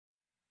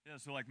Yeah,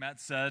 so like Matt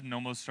said and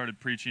almost started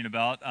preaching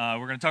about,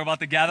 we're going to talk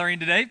about the gathering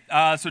today.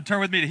 So turn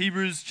with me to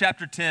Hebrews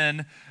chapter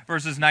 10,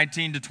 verses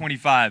 19 to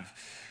 25.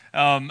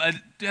 I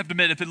do have to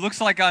admit, if it looks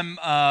like I'm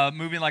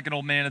moving like an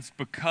old man, it's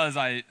because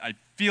I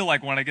feel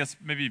like one. I guess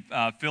maybe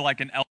feel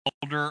like an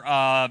elder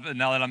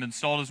now that I'm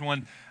installed as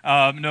one.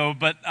 No,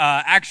 but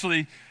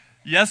actually,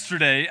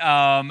 yesterday,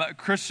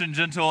 Christian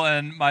Gentle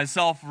and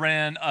myself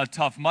ran a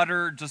Tough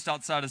Mudder just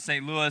outside of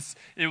St. Louis.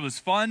 It was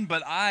fun,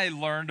 but I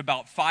learned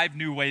about 5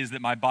 new ways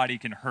that my body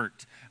can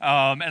hurt.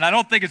 And I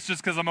don't think it's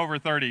just because I'm over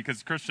 30,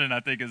 because Christian, I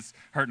think, is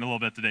hurting a little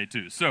bit today,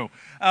 too. So,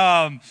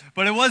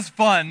 but it was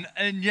fun,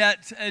 and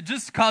yet it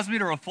just caused me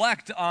to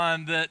reflect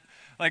on that,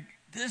 like,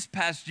 this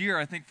past year,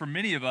 I think for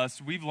many of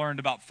us, we've learned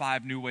about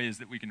 5 new ways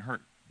that we can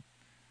hurt.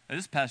 Now,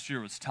 this past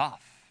year was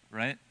tough,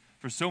 right?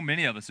 For so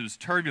many of us, it was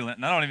turbulent,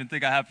 and I don't even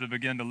think I have to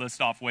begin to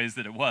list off ways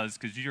that it was,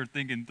 because you're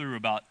thinking through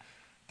about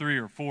 3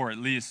 or 4 at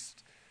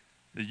least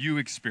that you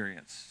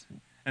experienced.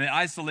 And the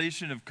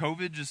isolation of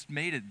COVID just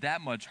made it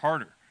that much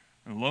harder.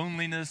 And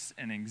loneliness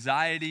and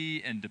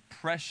anxiety and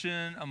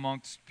depression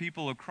amongst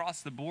people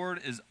across the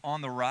board is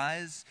on the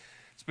rise.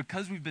 It's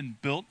because we've been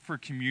built for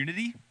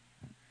community.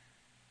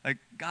 Like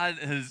God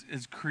has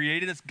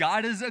created us.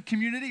 God is a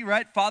community,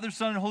 right? Father,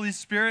 Son, and Holy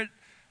Spirit.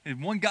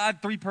 One God,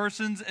 3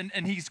 persons,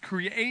 and He's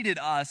created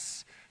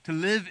us to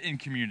live in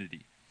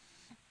community.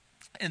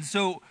 And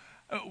so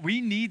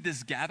we need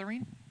this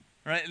gathering,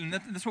 right? And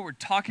that's what we're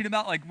talking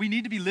about. Like, we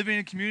need to be living in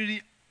a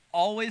community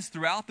always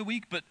throughout the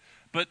week, but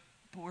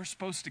we're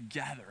supposed to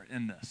gather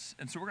in this.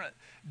 And so we're going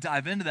to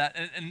dive into that.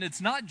 And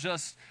it's not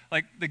just,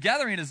 like, the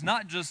gathering is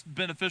not just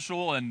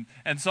beneficial and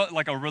so,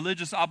 like, a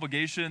religious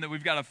obligation that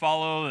we've got to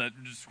follow, that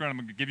just going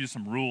to give you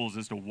some rules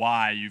as to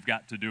why you've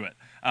got to do it.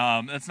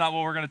 That's not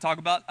what we're going to talk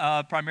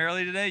about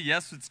primarily today.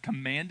 Yes, it's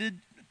commanded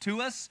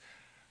to us,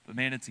 but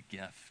man, it's a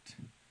gift.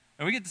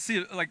 And we get to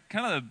see, like,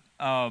 kind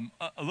of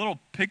a little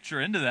picture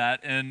into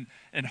that. And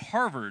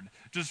Harvard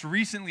just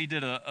recently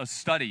did a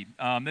study.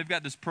 They've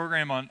got this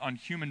program on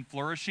human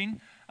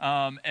flourishing.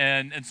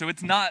 And so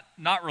it's not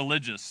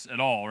religious at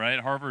all, right?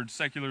 Harvard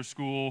secular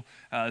school.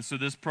 So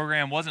this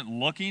program wasn't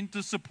looking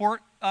to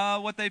support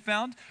what they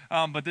found,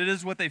 but it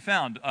is what they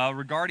found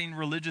regarding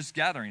religious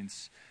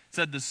gatherings. It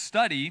said the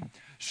study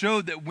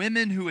showed that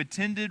women who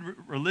attended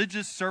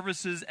religious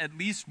services at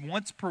least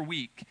once per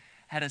week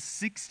had a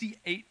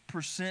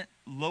 68%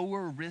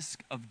 lower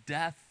risk of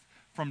death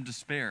from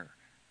despair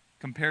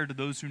compared to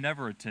those who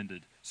never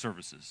attended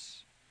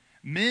services.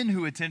 Men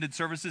who attended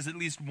services at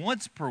least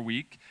once per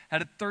week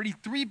had a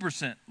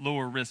 33%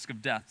 lower risk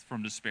of death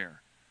from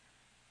despair.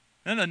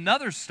 Then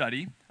another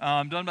study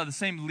done by the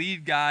same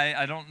lead guy,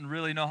 I don't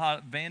really know how,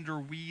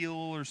 Vanderweel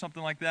or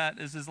something like that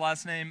is his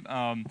last name.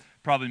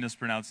 Probably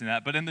mispronouncing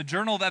that. But in the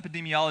Journal of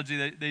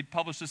Epidemiology, they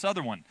published this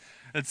other one.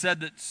 It said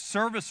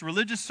that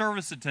religious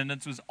service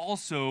attendance was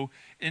also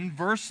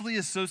inversely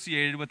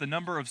associated with a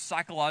number of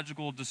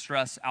psychological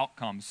distress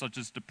outcomes, such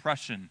as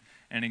depression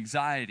and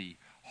anxiety,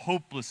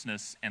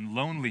 hopelessness, and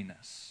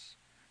loneliness.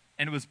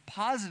 And it was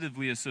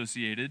positively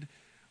associated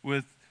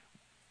with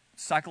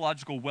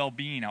psychological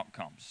well-being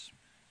outcomes,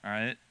 all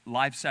right?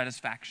 Life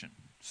satisfaction,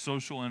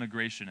 social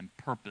integration, and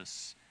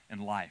purpose in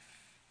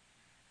life.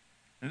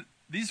 And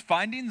these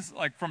findings,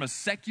 like from a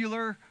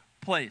secular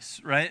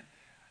place, right,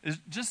 is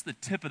just the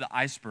tip of the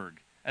iceberg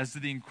as to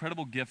the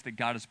incredible gift that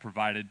God has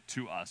provided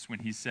to us when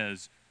He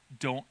says,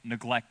 don't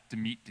neglect to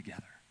meet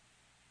together.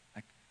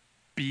 Like,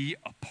 be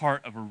a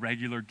part of a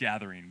regular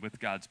gathering with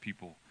God's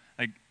people.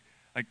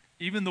 Like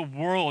even the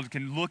world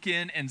can look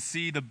in and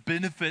see the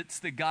benefits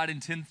that God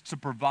intends to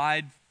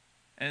provide.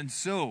 And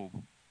so,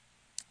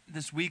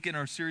 this week in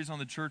our series on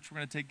the church, we're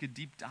going to take a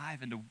deep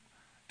dive into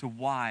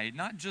why.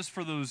 Not just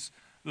for those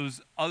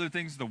other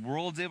things the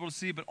world's able to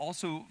see, but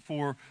also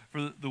for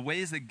the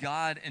ways that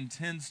God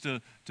intends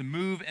to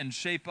move and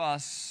shape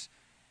us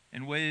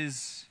in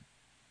ways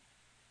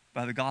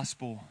by the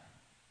gospel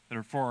that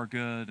are for our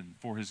good and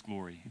for His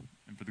glory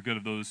and for the good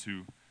of those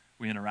who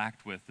we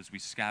interact with as we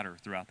scatter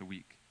throughout the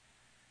week.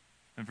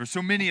 And for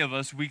so many of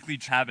us, weekly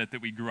habit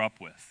that we grew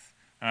up with.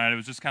 All right, it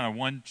was just kind of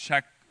one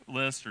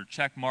checklist or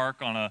check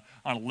mark on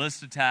a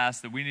list of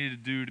tasks that we needed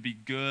to do to be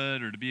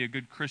good or to be a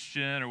good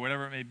Christian or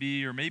whatever it may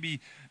be. Or maybe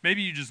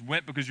you just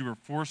went because you were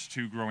forced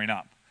to growing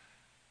up.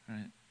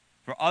 Right?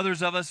 For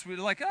others of us, we're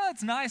like, oh,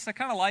 it's nice. I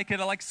kind of like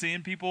it. I like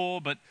seeing people,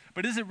 but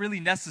is it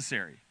really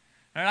necessary?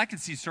 All right, I can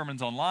see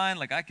sermons online.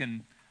 Like I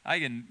can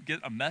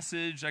get a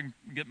message. I can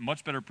get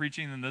much better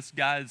preaching than this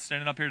guy that's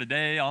standing up here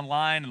today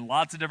online in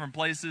lots of different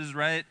places,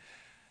 right?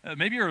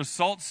 Maybe you're a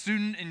SALT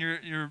student and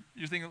you're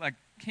thinking, like,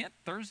 can't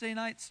Thursday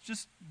nights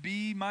just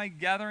be my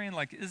gathering?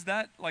 Like, is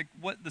that like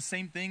what the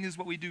same thing is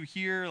what we do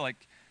here?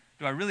 Like,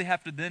 do I really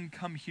have to then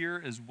come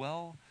here as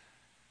well?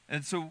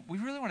 And so we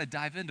really want to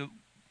dive into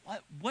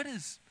what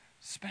is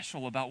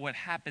special about what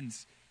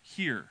happens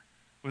here.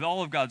 with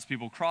all of God's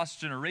people, cross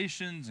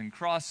generations and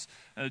cross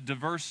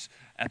diverse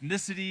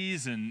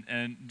ethnicities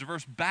and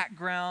diverse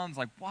backgrounds.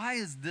 Like, why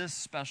is this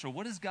special?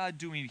 What is God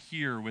doing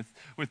here with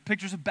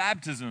pictures of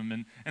baptism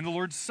and the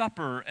Lord's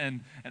Supper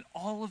and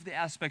all of the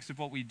aspects of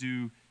what we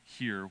do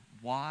here?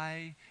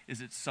 Why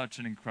is it such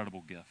an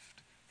incredible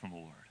gift from the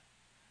Lord?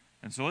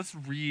 And so let's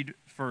read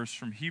first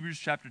from Hebrews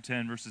chapter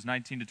 10, verses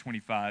 19 to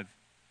 25,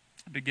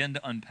 begin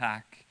to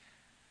unpack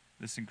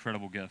this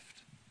incredible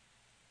gift.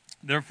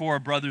 Therefore,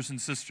 brothers and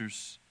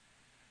sisters,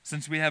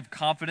 since we have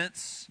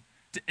confidence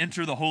to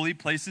enter the holy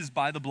places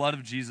by the blood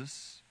of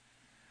Jesus,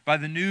 by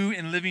the new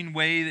and living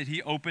way that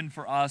he opened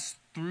for us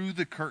through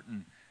the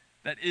curtain,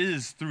 that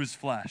is, through his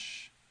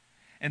flesh,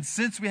 and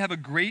since we have a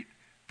great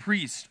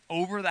priest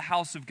over the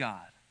house of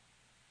God,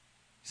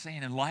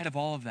 saying in light of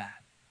all of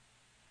that,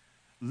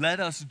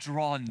 let us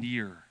draw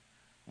near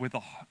with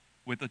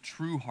a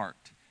true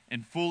heart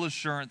and full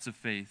assurance of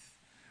faith,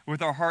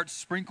 with our hearts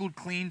sprinkled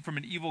clean from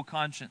an evil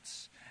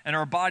conscience and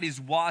our bodies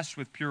washed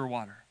with pure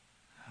water.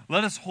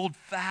 Let us hold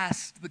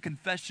fast the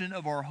confession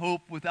of our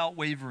hope without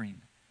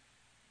wavering,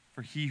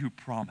 for he who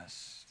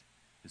promised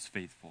is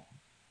faithful.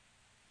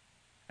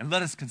 And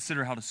let us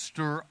consider how to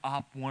stir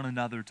up one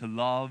another to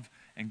love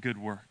and good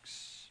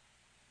works,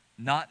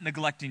 not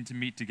neglecting to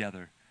meet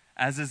together,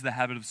 as is the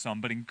habit of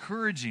some, but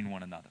encouraging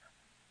one another,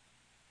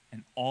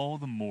 and all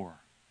the more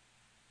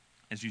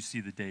as you see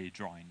the day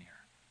drawing near.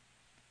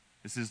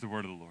 This is the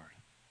word of the Lord.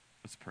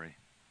 Let's pray.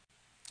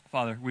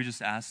 Father, we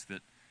just ask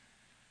that,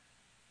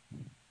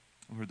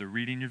 Lord, the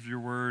reading of your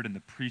word and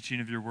the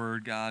preaching of your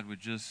word, God, would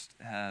just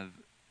have,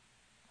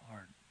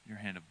 Lord, your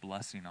hand of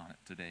blessing on it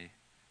today.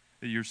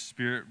 That your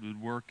spirit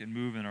would work and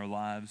move in our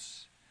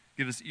lives.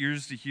 Give us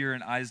ears to hear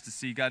and eyes to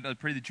see. God, I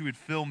pray that you would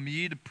fill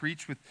me to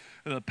preach with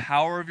the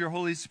power of your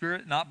Holy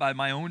Spirit, not by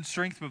my own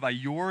strength, but by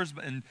yours,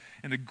 and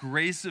the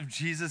grace of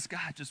Jesus.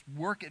 God, just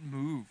work and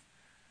move.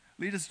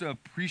 Lead us to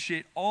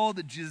appreciate all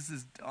that Jesus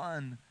has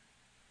done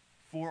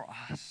for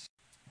us.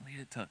 Lead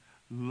it to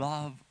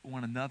love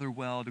one another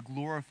well, to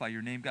glorify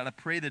your name. God, I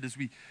pray that as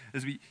we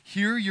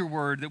hear your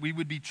word, that we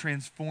would be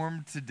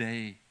transformed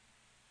today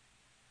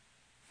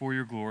for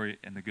your glory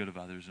and the good of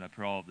others. And I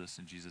pray all of this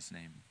in Jesus'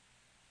 name.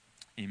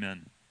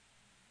 Amen.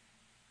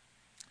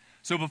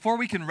 So before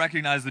we can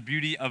recognize the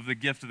beauty of the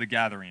gift of the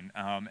gathering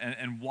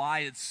and why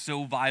it's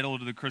so vital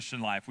to the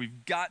Christian life,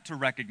 we've got to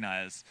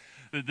recognize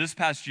that this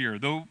past year,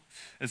 though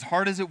as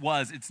hard as it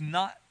was, it's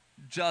not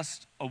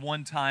just a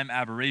one-time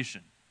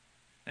aberration.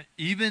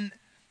 Even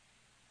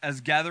as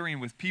gathering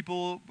with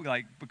people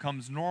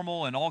becomes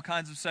normal in all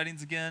kinds of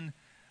settings again,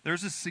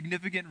 there's a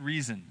significant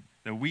reason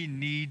that we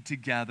need to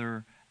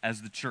gather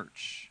as the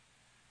church.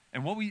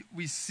 And what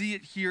we see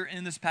it here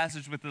in this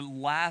passage with the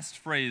last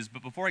phrase,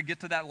 but before I get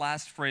to that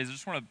last phrase, I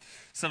just want to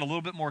set a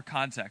little bit more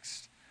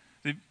context.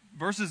 The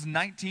verses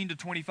 19 to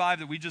 25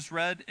 that we just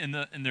read in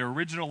the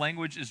original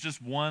language is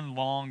just one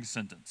long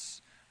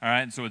sentence. All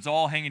right, and so it's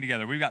all hanging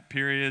together. We've got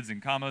periods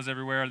and commas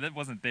everywhere. That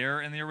wasn't there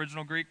in the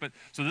original Greek, but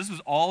so this was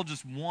all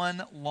just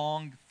one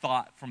long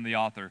thought from the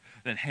author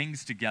that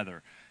hangs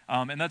together.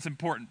 And that's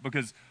important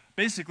because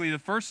basically the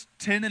first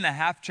 10 and a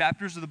half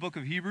chapters of the book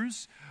of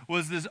Hebrews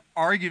was this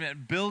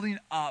argument building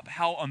up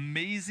how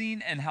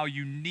amazing and how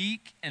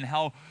unique and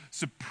how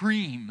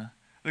supreme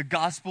the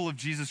gospel of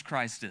Jesus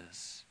Christ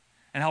is,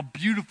 and how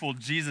beautiful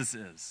Jesus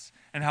is,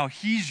 and how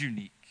he's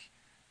unique.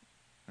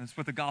 That's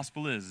what the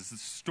gospel is. It's the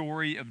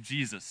story of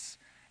Jesus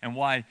and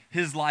why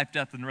his life,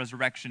 death, and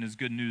resurrection is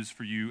good news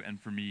for you and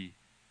for me.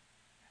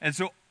 And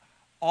so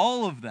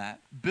all of that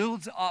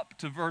builds up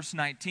to verse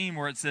 19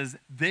 where it says,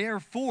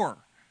 therefore,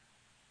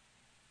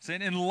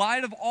 saying in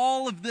light of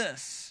all of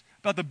this,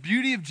 about the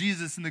beauty of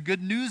Jesus and the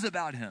good news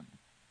about him,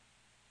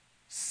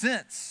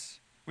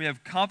 since we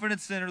have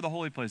confidence to enter the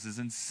holy places,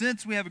 and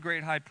since we have a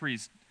great high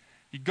priest,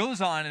 he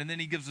goes on and then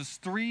he gives us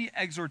three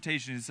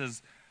exhortations. He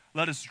says,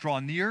 let us draw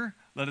near,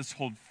 let us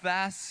hold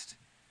fast,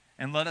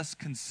 and let us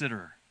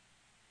consider.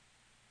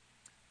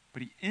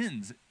 But he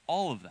ends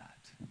all of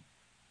that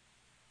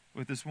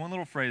with this one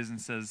little phrase and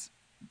says,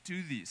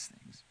 do these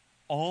things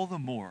all the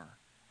more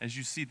as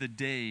you see the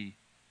day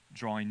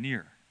drawing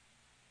near.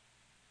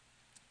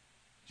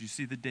 Do you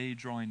see the day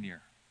drawing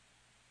near?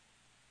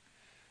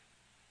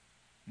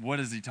 What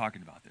is he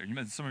talking about there? You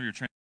meant some of your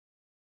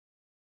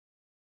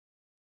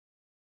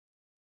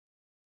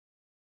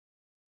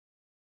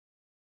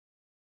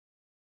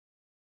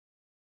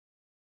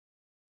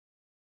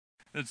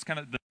It's kind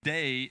of the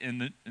day in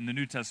the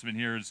New Testament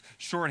here is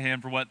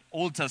shorthand for what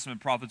Old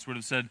Testament prophets would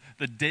have said,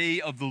 the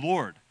day of the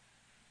Lord.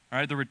 All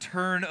right, the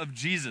return of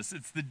Jesus.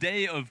 It's the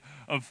day of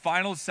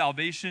final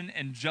salvation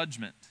and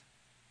judgment.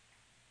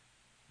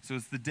 So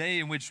it's the day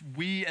in which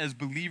we as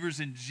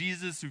believers in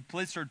Jesus who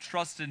placed our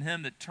trust in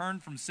him, that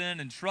turned from sin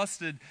and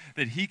trusted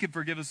that he could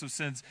forgive us of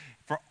sins,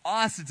 for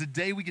us it's a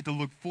day we get to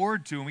look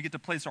forward to and we get to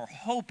place our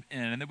hope in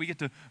and that we get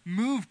to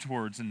move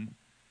towards and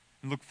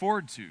look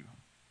forward to.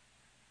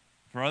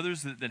 For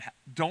others that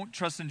don't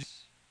trust in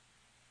Jesus,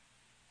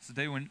 it's the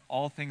day when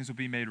all things will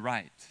be made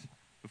right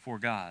before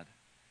God.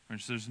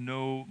 which there's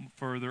no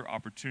further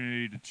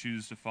opportunity to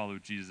choose to follow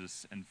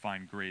Jesus and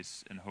find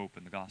grace and hope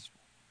in the gospel.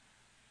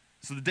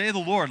 So the day of the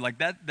Lord, like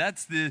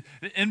that's the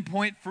end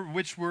point for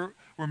which we're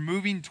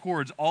moving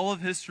towards. All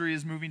of history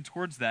is moving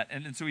towards that.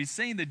 And so he's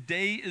saying the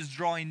day is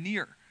drawing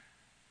near.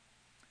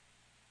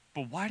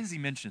 But why does he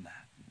mention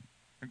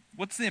that?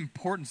 What's the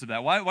importance of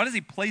that? Why does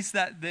he place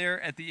that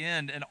there at the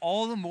end? And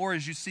all the more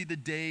as you see the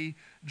day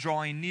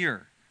drawing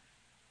near.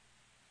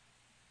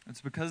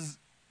 It's because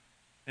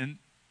in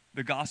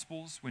the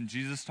Gospels, when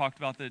Jesus talked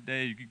about that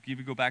day, you could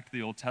even go back to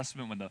the Old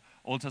Testament, when the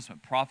Old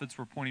Testament prophets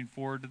were pointing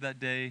forward to that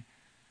day,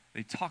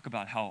 they talk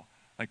about how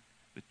like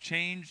the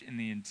change in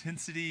the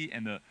intensity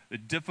and the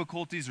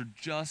difficulties are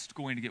just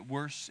going to get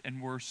worse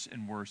and worse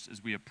and worse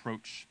as we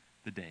approach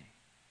the day.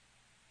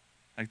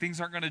 Like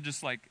things aren't going to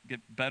just like get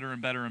better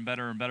and better and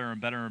better and better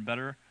and better and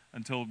better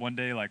until one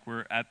day like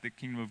we're at the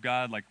kingdom of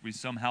God, like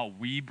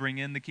we bring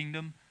in the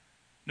kingdom.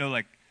 No,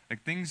 like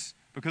things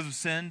because of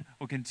sin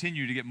will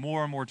continue to get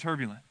more and more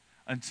turbulent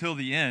until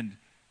the end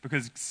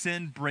because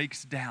sin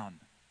breaks down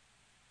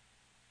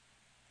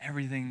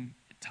everything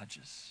it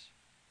touches.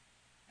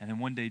 And then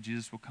one day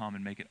Jesus will come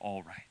and make it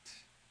all right.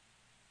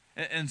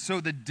 And so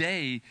the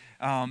day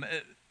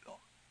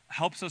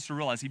helps us to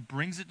realize, he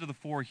brings it to the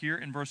fore here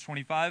in verse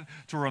 25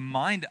 to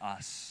remind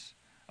us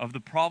of the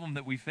problem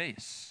that we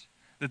face.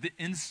 That the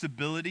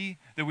instability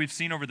that we've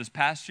seen over this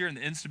past year and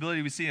the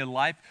instability we see in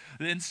life,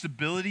 the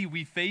instability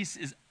we face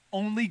is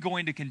only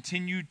going to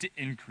continue to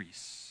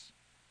increase.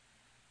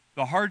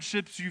 The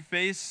hardships you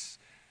face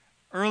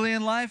early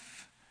in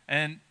life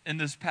and in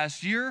this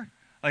past year,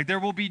 like there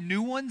will be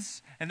new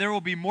ones and there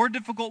will be more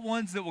difficult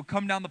ones that will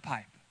come down the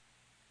pipe.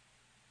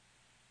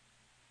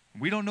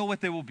 We don't know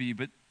what they will be,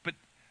 but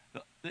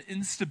the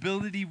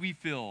instability we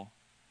feel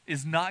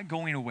is not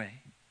going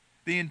away.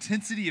 The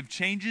intensity of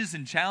changes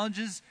and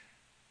challenges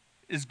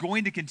is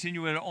going to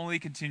continue and only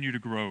continue to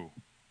grow.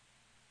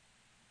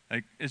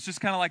 Like it's just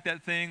kind of like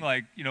that thing,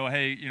 like,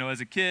 hey, as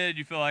a kid,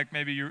 you feel like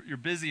maybe you're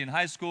busy in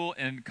high school.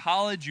 In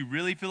college, you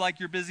really feel like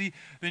you're busy.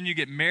 Then you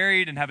get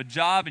married and have a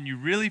job, and you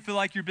really feel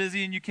like you're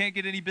busy, and you can't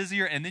get any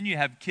busier. And then you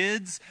have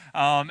kids,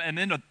 and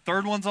then a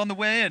third one's on the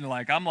way. And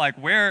I'm like,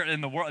 where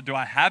in the world do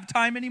I have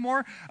time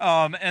anymore?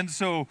 It's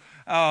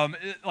kind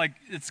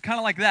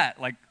of like that.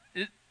 Like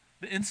the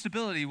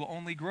instability will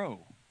only grow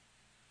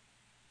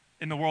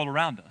in the world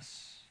around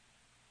us.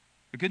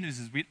 The good news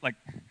is we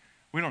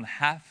don't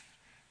have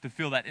to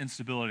feel that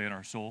instability in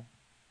our soul.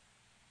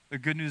 The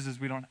good news is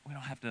we don't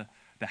have to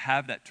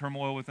have that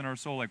turmoil within our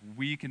soul. Like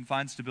we can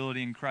find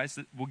stability in Christ.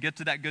 We'll get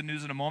to that good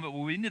news in a moment, but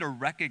we need to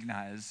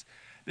recognize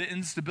the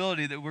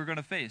instability that we're going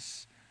to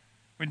face.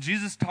 When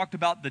Jesus talked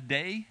about the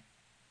day,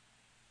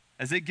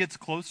 as it gets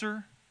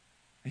closer,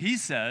 he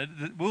said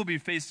that we'll be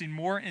facing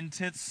more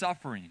intense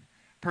suffering,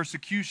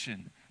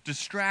 persecution,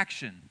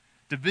 distraction,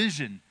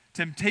 division,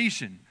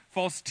 temptation,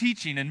 false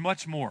teaching, and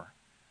much more.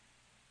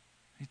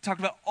 He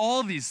talked about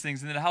all these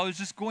things and then how it was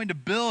just going to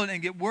build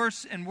and get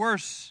worse and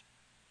worse.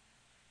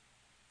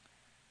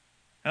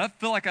 And I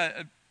feel like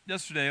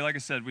yesterday, like I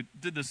said, we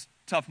did this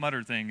Tough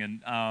Mudder thing,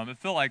 and it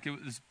felt like it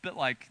was a bit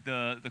like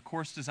the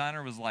course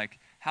designer was like,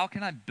 how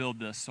can I build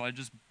this so I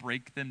just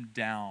break them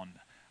down,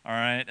 all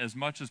right, as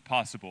much as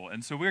possible.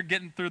 And so we're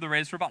getting through the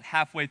race. We're about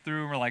halfway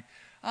through, and we're like,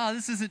 oh,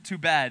 this isn't too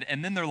bad.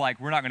 And then they're like,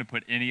 we're not going to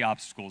put any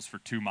obstacles for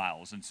 2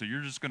 miles, and so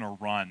you're just going to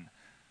run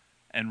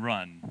and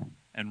run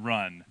and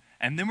run.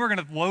 And then we're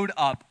going to load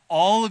up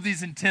all of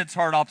these intense,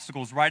 hard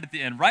obstacles right at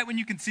the end. Right when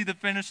you can see the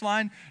finish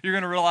line, you're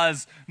going to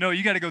realize, no,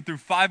 you got to go through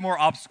 5 more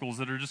obstacles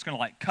that are just going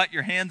to cut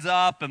your hands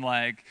up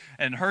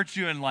and hurt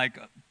you in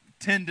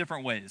 10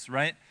 different ways,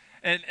 right?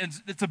 And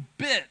it's a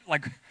bit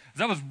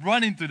as I was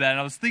running through that, and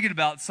I was thinking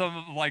about some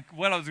of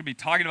what I was going to be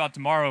talking about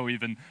tomorrow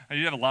even.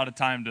 You have a lot of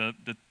time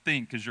to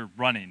think because you're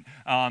running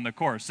on the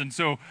course. And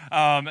so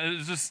I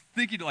was just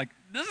thinking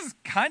this is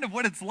kind of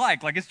what it's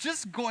like. It's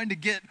just going to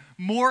get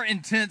more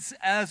intense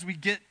as we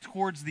get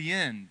towards the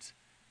end.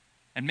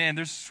 And man,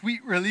 there's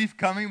sweet relief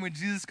coming when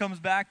Jesus comes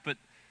back, but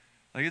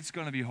it's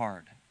going to be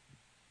hard.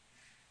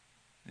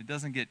 It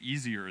doesn't get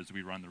easier as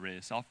we run the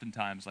race.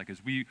 Oftentimes,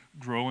 as we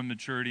grow in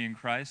maturity in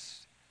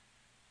Christ,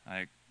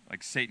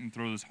 like Satan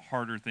throws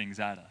harder things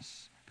at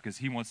us because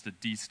he wants to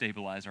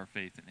destabilize our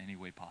faith in any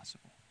way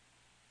possible.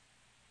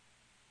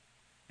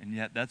 And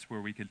yet that's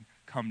where we can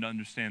come to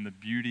understand the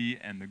beauty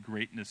and the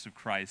greatness of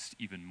Christ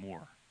even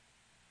more.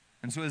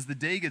 And so as the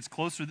day gets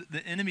closer,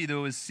 the enemy,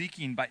 though, is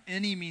seeking by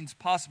any means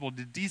possible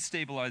to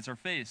destabilize our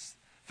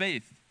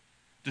faith,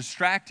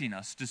 distracting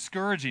us,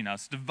 discouraging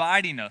us,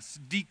 dividing us,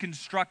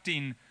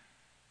 deconstructing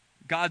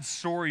God's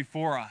story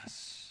for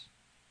us.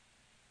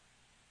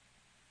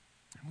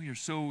 We are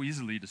so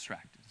easily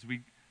distracted. As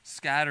we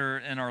scatter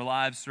in our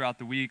lives throughout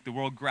the week, the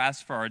world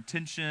grasps for our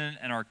attention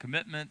and our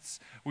commitments.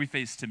 We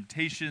face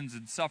temptations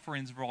and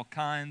sufferings of all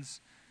kinds.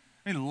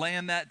 I mean,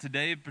 land that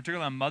today,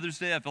 particularly on Mother's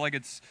Day. I feel like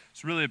it's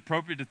really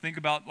appropriate to think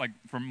about,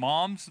 for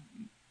moms,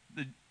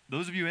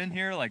 those of you in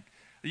here,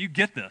 you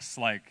get this.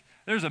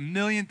 There's a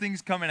million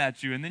things coming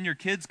at you, and then your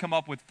kids come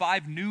up with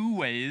 5 new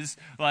ways,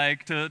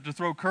 like, to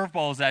throw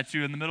curveballs at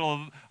you in the middle of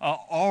an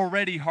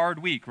already hard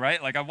week,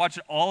 right? Like, I watch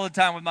it all the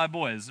time with my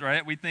boys,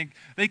 right? We think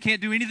they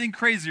can't do anything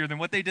crazier than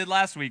what they did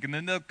last week, and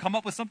then they'll come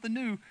up with something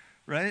new,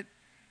 right?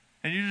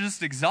 And you're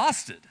just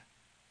exhausted.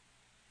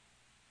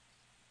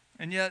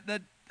 And yet,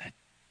 that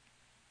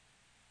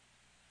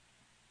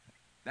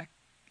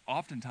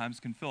oftentimes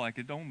can feel like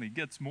it only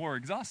gets more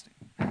exhausting.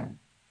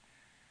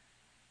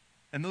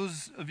 And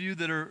those of you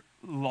that are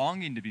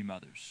longing to be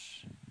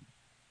mothers,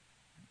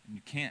 and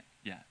you can't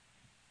yet,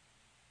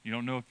 you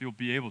don't know if you'll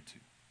be able to,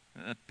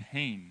 that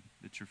pain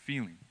that you're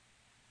feeling,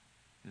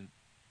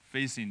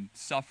 facing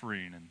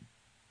suffering and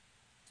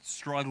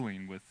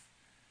struggling with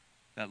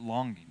that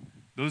longing.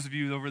 Those of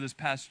you over this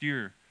past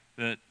year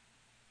that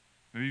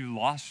maybe you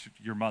lost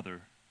your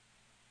mother,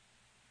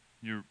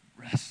 you're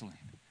wrestling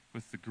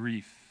with the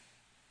grief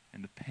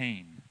and the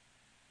pain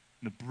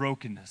and the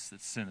brokenness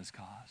that sin has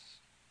caused.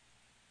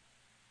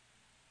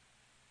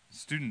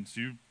 Students,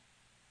 you've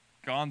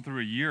gone through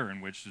a year in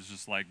which it's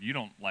just like you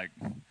don't, like,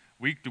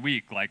 week to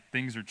week, like,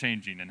 things are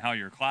changing and how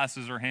your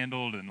classes are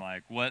handled and,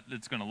 like, what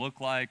it's going to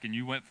look like. And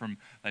you went from,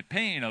 like,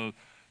 paying a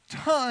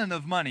ton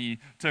of money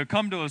to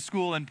come to a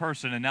school in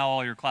person, and now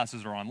all your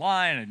classes are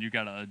online, and you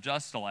got to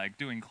adjust to, like,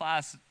 doing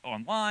class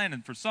online.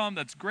 And for some,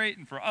 that's great.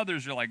 And for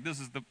others, you're like, this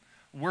is the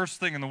worst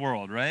thing in the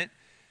world, right?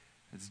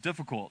 It's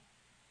difficult.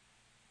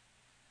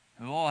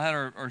 We've all had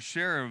our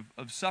share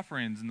of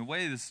sufferings, and the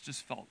way this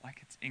just felt like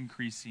it's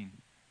increasing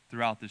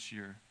throughout this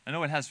year. I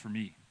know it has for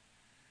me.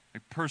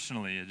 Like,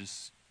 personally, I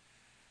just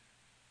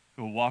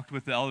walked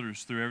with the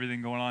elders through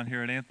everything going on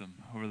here at Anthem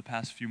over the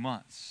past few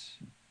months.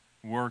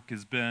 Work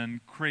has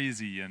been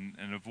crazy, and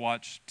I've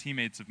watched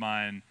teammates of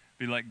mine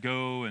be let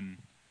go and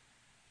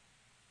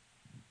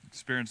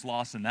experience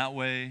loss in that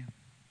way.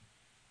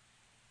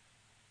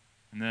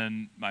 And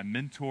then my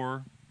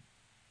mentor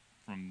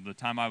from the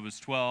time I was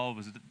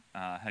 12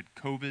 had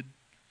COVID. It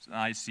was in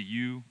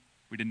ICU.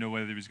 We didn't know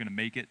whether he was going to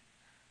make it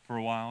for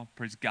a while.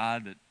 Praise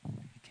God that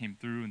he came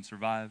through and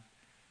survived.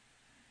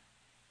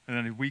 And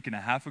then a week and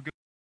a half ago,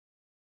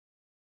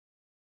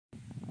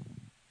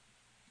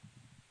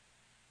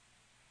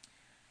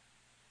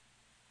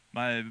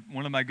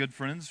 one of my good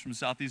friends from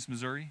Southeast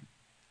Missouri,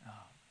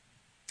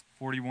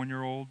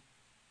 41-year-old,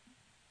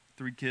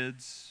 3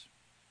 kids,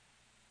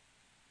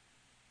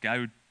 guy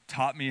who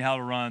taught me how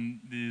to run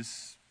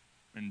these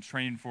and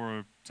train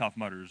for Tough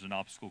Mudders and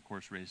obstacle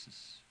course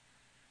races,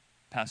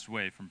 passed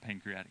away from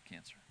pancreatic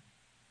cancer.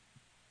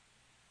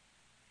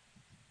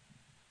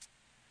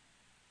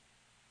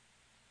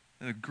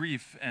 The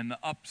grief and the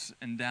ups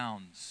and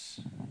downs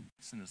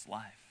in this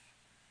life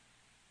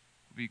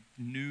will be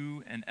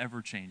new and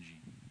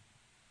ever-changing.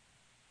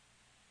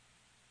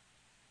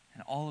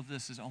 And all of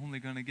this is only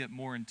going to get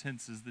more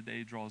intense as the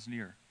day draws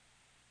near.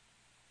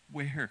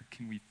 Where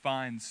can we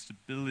find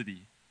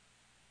stability,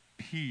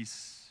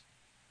 peace,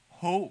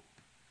 hope,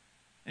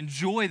 and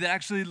joy that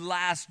actually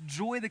lasts,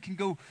 joy that can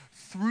go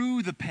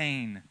through the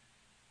pain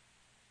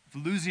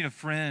of losing a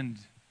friend,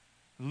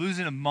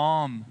 losing a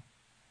mom,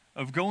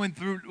 of going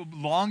through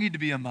longing to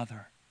be a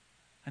mother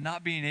and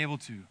not being able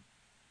to,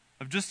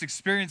 of just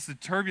experiencing the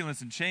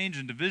turbulence and change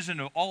and division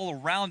of all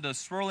around us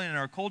swirling in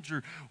our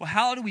culture? Well,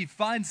 how do we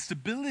find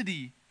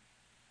stability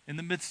in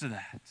the midst of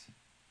that?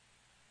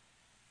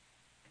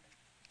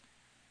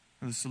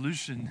 Well, the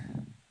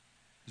solution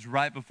is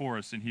right before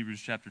us in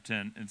Hebrews chapter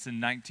 10. It's in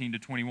 19 to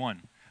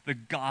 21. The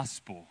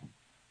gospel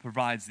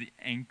provides the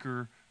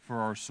anchor for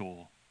our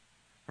soul,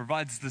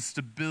 provides the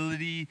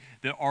stability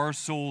that our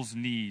souls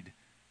need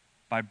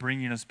by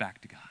bringing us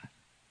back to God.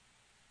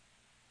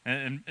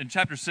 And in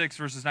chapter 6,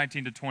 verses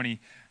 19 to 20,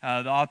 the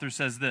author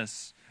says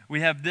this: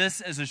 "We have this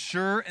as a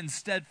sure and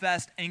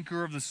steadfast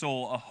anchor of the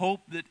soul, a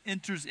hope that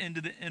enters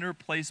into the inner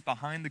place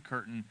behind the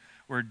curtain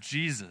where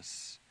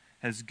Jesus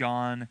has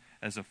gone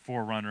as a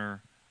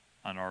forerunner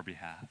on our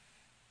behalf."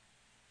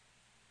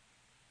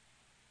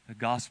 The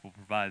gospel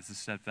provides the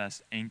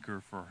steadfast anchor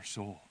for our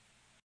soul.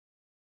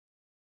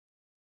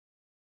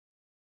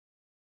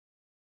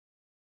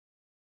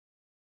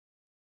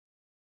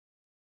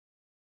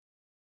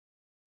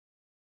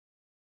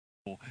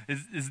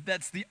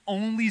 That's the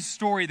only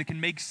story that can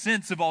make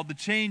sense of all the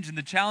change and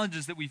the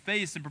challenges that we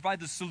face and provide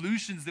the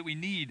solutions that we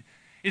need.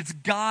 It's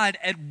God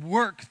at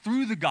work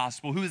through the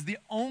gospel, who is the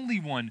only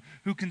one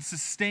who can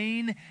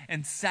sustain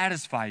and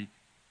satisfy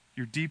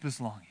your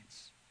deepest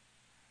longings.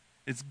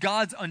 It's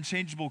God's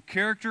unchangeable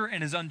character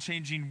and his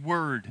unchanging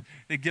word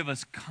that give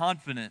us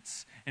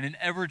confidence in an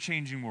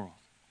ever-changing world.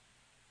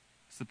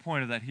 It's the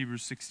point of that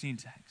Hebrews 16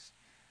 text,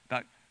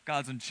 about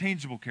God's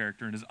unchangeable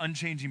character and his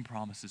unchanging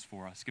promises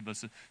for us. Give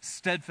us a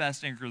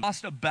steadfast anchor,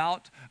 tossed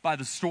about by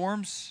the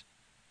storms,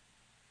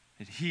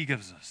 that he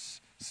gives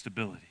us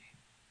stability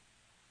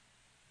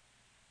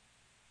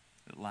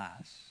that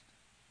lasts.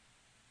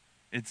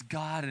 It's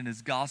God and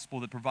his gospel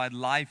that provide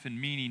life and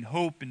meaning,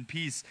 hope and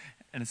peace,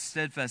 and a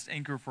steadfast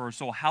anchor for our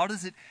soul. How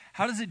does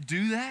it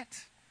do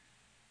that?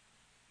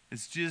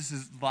 It's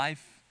Jesus'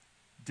 life,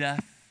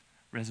 death,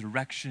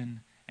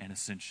 resurrection, and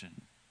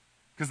ascension.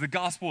 Because the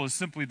gospel is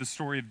simply the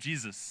story of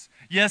Jesus.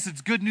 Yes,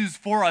 it's good news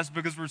for us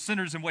because we're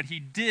sinners, and what he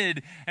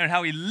did and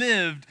how he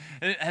lived,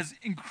 it has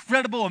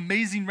incredible,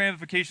 amazing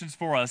ramifications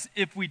for us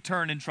if we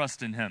turn and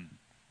trust in him.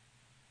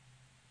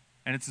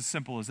 And it's as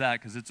simple as that,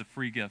 because it's a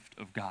free gift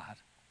of God,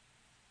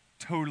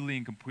 totally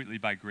and completely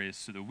by grace,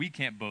 so that we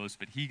can't boast,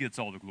 but he gets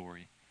all the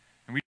glory.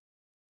 And we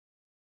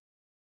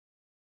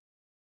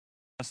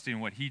trust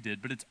in what he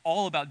did, but it's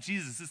all about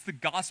Jesus. It's the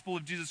gospel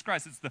of Jesus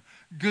Christ. It's the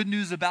good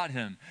news about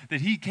him,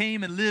 that he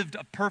came and lived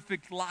a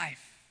perfect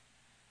life.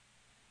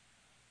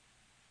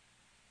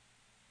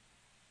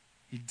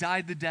 He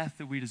died the death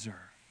that we deserve.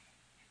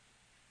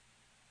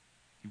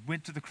 He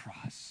went to the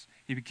cross.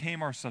 He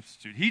became our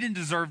substitute. He didn't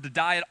deserve to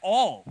die at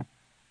all.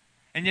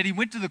 And yet he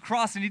went to the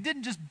cross, and he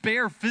didn't just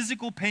bear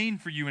physical pain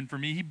for you and for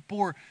me. He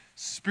bore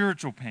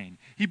spiritual pain.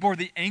 He bore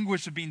the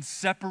anguish of being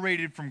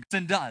separated from God.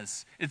 Sin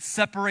does. It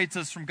separates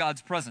us from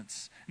God's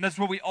presence. And that's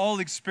what we all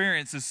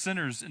experience as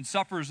sinners and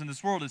sufferers in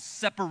this world, is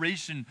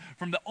separation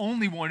from the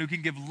only one who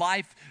can give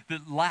life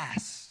that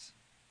lasts.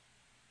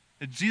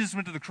 And Jesus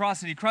went to the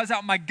cross, and he cries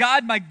out, my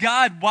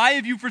God, why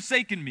have you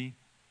forsaken me?"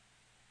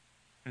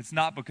 It's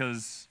not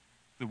because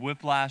the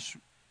whiplash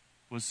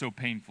was so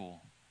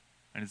painful.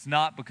 And it's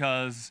not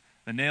because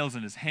the nails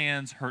in his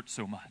hands hurt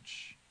so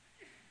much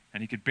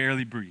and he could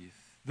barely breathe.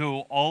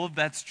 Though all of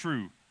that's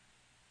true.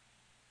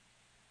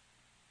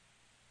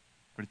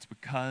 But it's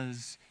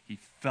because he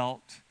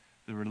felt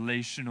the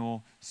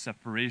relational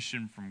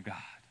separation from God,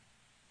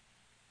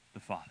 the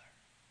Father.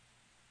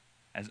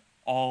 As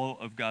all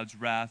of God's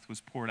wrath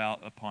was poured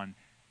out upon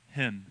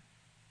him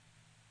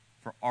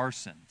for our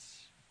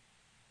sins,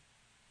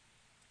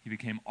 he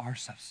became our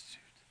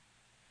substitute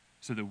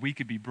so that we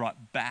could be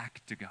brought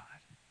back to God.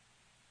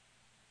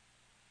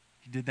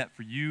 He did that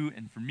for you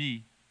and for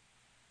me.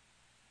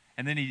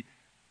 And then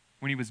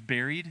when he was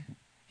buried,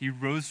 he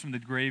rose from the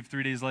grave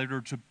 3 days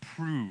later to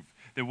prove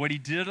that what he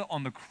did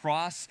on the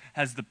cross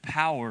has the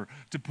power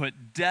to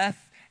put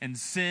death and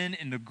sin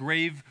in the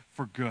grave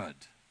for good.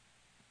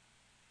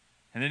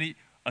 And then he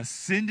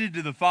ascended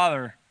to the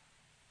Father.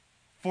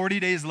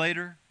 40 days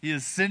later, he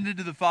ascended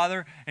to the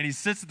Father, and he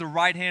sits at the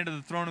right hand of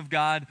the throne of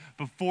God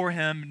before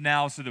him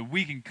now so that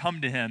we can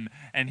come to him,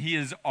 and he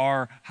is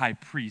our high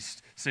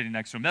priest sitting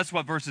next to him. That's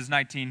what verses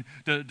 19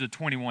 to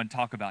 21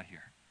 talk about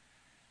here.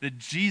 That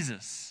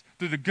Jesus,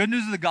 through the good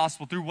news of the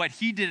gospel, through what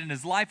he did in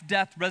his life,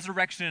 death,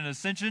 resurrection, and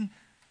ascension,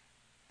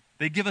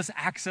 they give us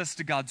access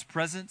to God's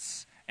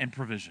presence and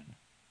provision.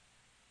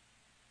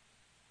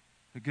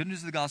 The good news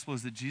of the gospel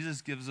is that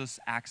Jesus gives us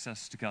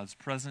access to God's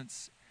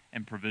presence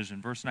and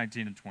provision. Verse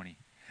 19 and 20.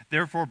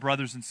 Therefore,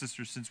 brothers and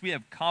sisters, since we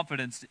have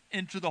confidence to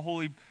enter the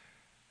holy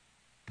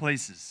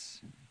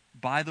places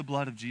by the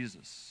blood of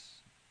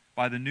Jesus,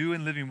 by the new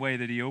and living way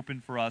that he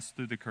opened for us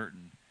through the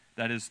curtain,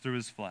 that is, through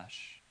his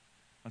flesh.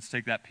 Let's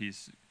take that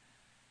piece.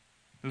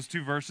 Those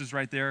two verses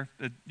right there,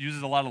 it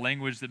uses a lot of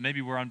language that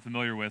maybe we're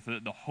unfamiliar with.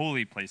 The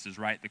holy places,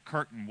 right? The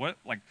curtain. What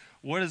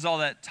is all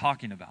that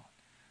talking about?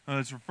 Well,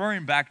 it's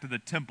referring back to the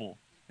temple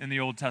in the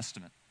Old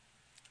Testament,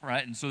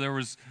 right? And so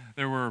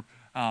there were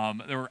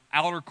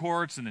outer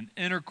courts and then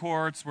inner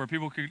courts where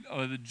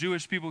the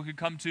Jewish people could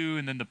come to,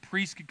 and then the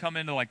priest could come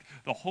into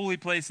the holy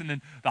place, and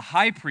then the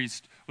high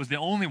priest was the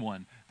only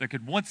one that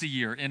could once a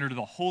year enter to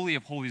the Holy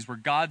of Holies where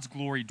God's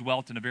glory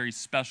dwelt in a very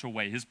special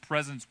way. His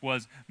presence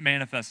was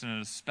manifested in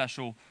a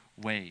special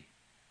way.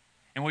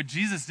 And what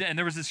Jesus did, and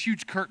there was this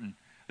huge curtain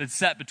that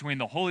set between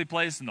the holy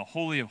place and the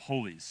Holy of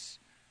Holies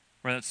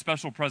where that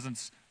special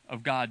presence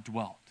of God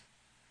dwelt.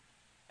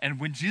 And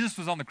when Jesus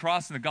was on the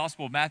cross in the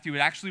Gospel of Matthew, it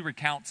actually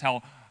recounts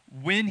how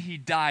when he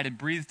died and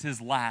breathed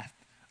his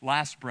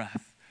last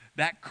breath,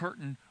 that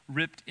curtain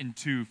ripped in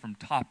two from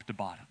top to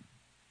bottom,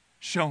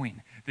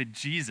 showing that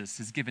Jesus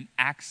has given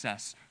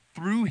access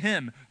through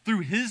him,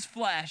 through his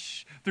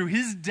flesh, through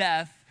his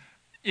death,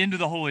 into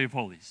the Holy of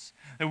Holies.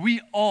 That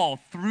we all,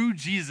 through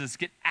Jesus,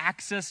 get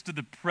access to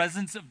the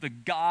presence of the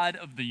God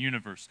of the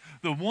universe,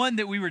 the one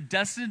that we were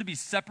destined to be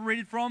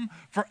separated from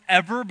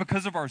forever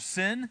because of our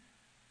sin.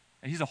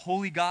 And he's a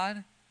holy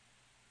God,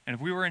 and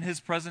if we were in his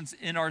presence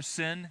in our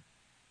sin,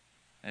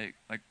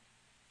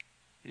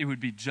 it would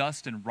be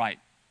just and right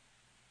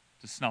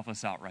to snuff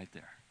us out right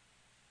there.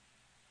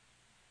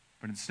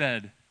 But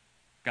instead,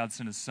 God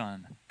sent his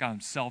Son. God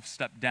himself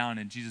stepped down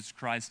in Jesus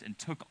Christ and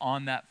took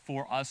on that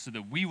for us so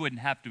that we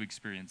wouldn't have to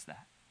experience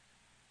that.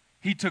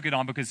 He took it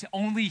on because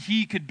only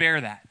he could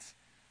bear that.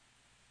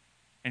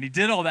 And he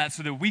did all that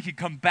so that we could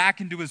come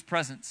back into his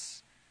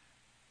presence.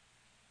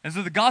 And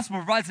so the gospel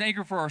provides an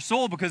anchor for our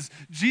soul because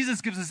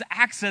Jesus gives us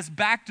access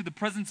back to the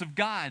presence of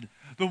God,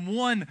 the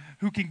one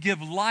who can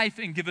give life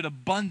and give it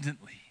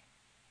abundantly.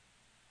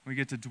 We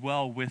get to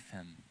dwell with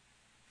him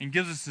and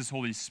gives us his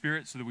Holy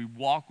Spirit so that we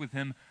walk with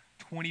him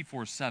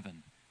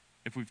 24/7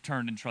 if we've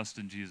turned and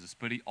trusted in Jesus.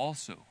 But he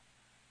also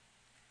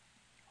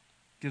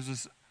gives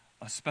us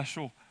a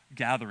special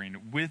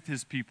gathering with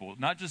his people,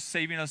 not just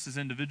saving us as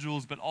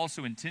individuals, but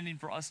also intending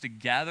for us to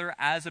gather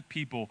as a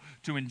people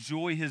to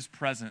enjoy his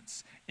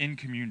presence in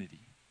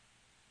community.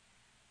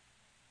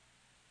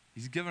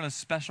 He's given us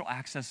special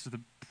access to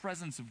the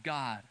presence of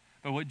God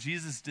by what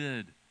Jesus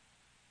did.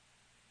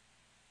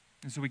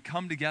 And so we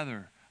come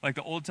together like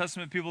the Old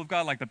Testament people of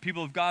God, like the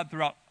people of God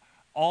throughout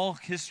all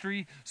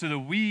history, so that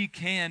we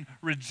can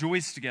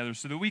rejoice together,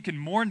 so that we can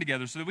mourn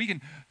together, so that we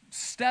can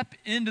step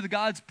into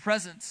God's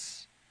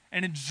presence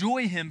and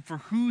enjoy him for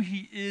who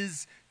he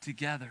is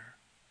together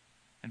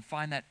and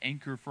find that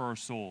anchor for our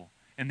soul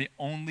in the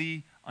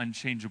only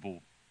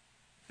unchangeable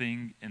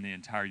thing in the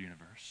entire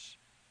universe,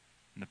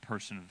 in the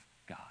person of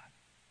God.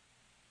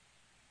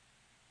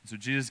 And so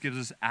Jesus gives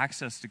us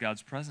access to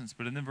God's presence,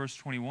 but in then verse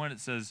 21 it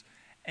says,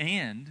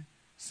 and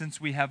since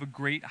we have a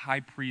great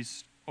high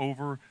priest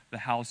over the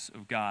house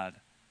of God.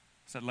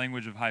 It's that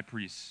language of high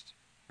priest,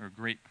 or a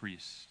great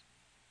priest.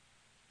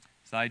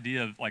 It's the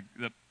idea of like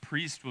the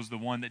priest was the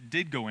one that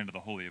did go into the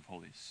Holy of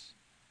Holies.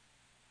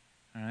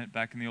 All right,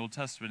 back in the Old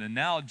Testament. And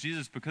now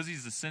Jesus, because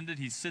he's ascended,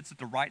 he sits at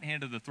the right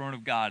hand of the throne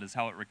of God, is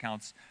how it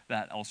recounts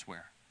that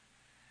elsewhere.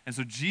 And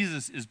so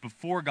Jesus is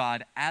before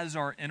God as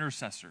our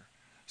intercessor.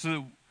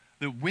 So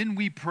that when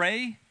we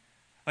pray,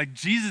 like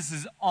Jesus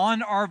is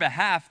on our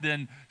behalf,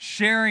 then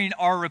sharing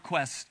our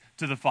request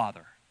to the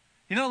Father.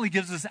 He not only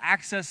gives us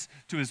access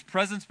to his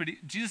presence, but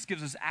Jesus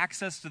gives us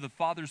access to the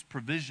Father's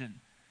provision,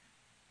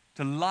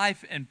 to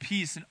life and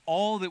peace and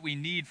all that we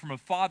need from a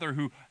Father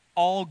who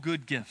all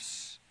good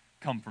gifts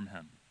come from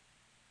him.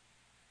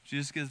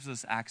 Jesus gives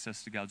us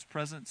access to God's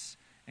presence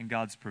and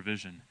God's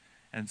provision.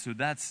 And so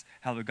that's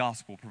how the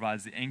gospel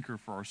provides the anchor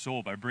for our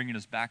soul, by bringing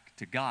us back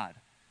to God.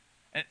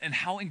 And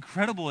how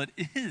incredible it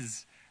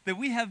is that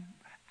we have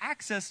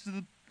access to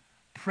the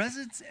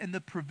presence and the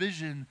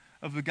provision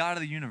of the God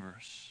of the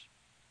universe.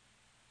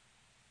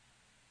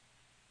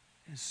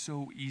 It is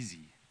so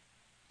easy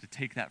to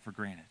take that for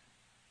granted.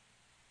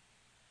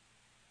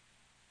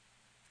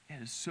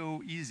 It is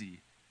so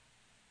easy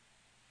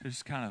to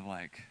just kind of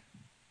like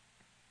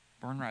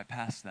burn right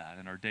past that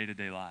in our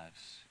day-to-day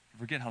lives.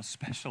 Forget how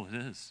special it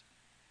is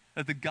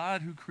that the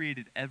God who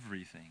created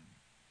everything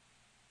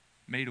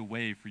made a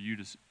way for you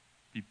to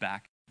be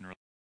back in a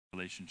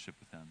relationship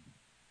with him.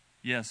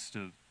 Yes,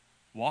 to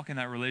walk in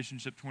that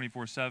relationship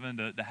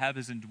 24/7, to have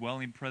his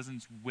indwelling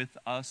presence with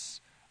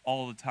us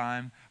all the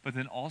time, but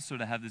then also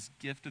to have this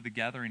gift of the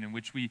gathering in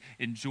which we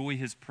enjoy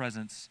his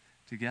presence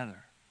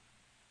together.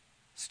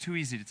 It's too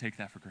easy to take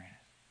that for granted.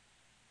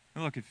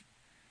 And look,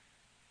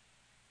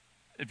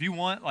 if you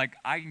want, like,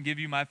 I can give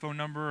you my phone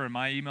number and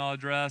my email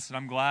address, and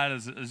I'm glad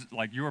as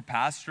like your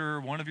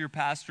pastor, one of your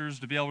pastors,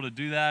 to be able to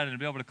do that and to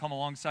be able to come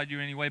alongside you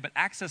anyway. But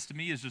access to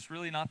me is just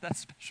really not that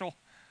special.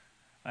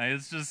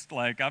 It's just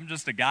like I'm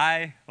just a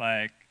guy,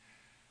 like,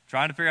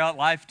 trying to figure out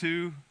life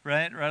too,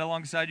 right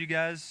alongside you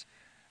guys.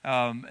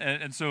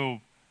 And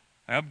so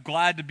I'm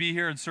glad to be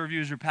here and serve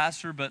you as your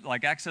pastor, but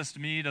like access to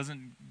me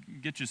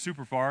doesn't get you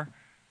super far,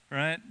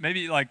 right?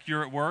 Maybe like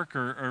you're at work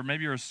or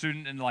maybe you're a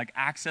student and like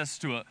access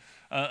to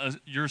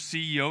your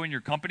CEO in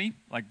your company,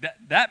 like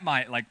that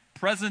might, like,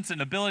 presence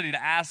and ability to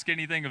ask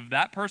anything of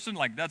that person,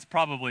 like that's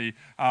probably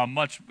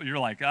you're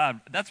like,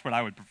 that's what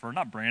I would prefer,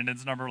 not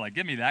Brandon's number, like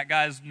give me that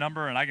guy's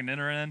number and I can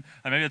enter in.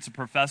 Like maybe it's a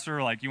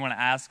professor, like you want to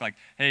ask, like,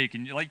 hey,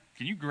 can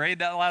you grade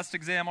that last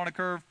exam on a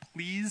curve,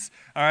 please?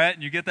 All right,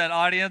 and you get that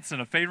audience in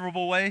a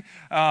favorable way,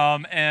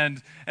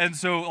 and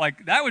so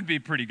like that would be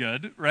pretty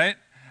good, right?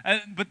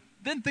 But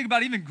then think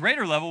about even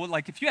greater level,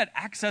 like if you had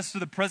access to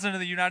the President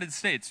of the United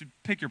States,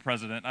 pick your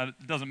president,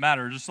 it doesn't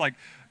matter, just like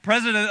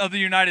President of the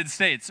United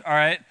States, all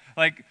right?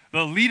 Like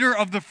the leader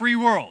of the free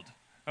world,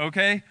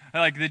 okay?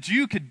 Like that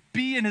you could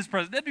be in his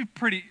presence, that'd be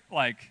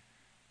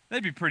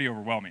pretty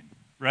overwhelming,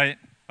 right?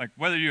 Like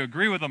whether you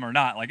agree with them or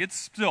not, like it's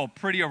still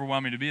pretty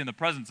overwhelming to be in the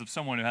presence of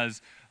someone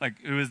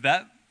who is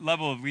that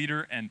level of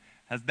leader and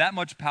has that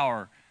much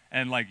power.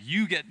 And like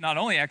you get not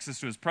only access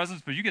to his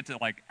presence, but you get to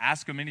like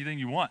ask him anything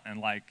you want. And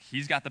like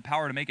he's got the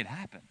power to make it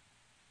happen.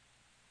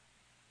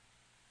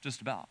 Just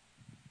about.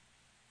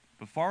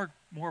 But far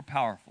more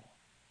powerful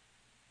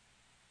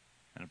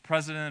than a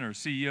president or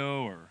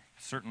CEO or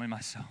certainly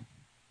myself.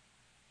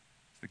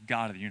 It's the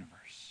God of the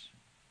universe.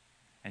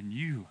 And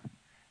you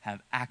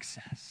have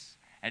access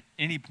at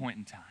any point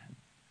in time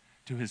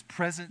to his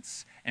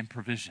presence and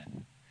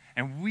provision.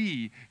 And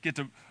we get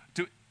to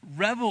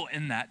revel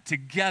in that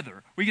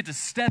together. We get to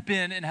step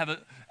in and have a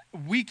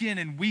week in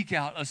and week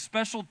out, a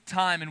special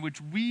time in which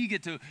we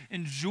get to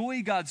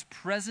enjoy God's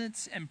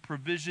presence and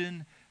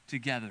provision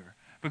together.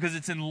 Because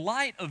it's in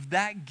light of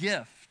that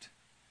gift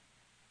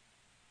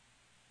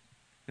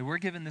that we're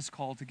given this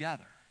call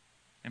together.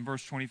 In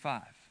verse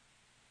 25.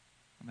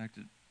 Come back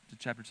to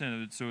chapter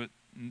 10. So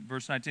in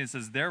verse 19 it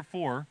says,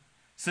 therefore,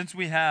 since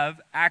we have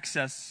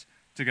access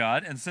to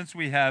God, and since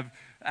we have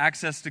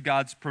access to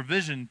God's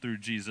provision through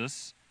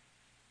Jesus,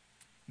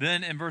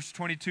 then in verse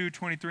 22,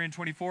 23, and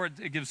 24,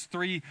 it gives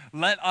three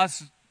let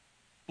us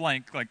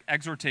blank, like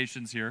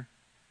exhortations here.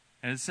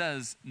 And it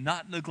says,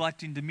 not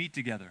neglecting to meet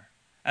together,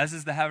 as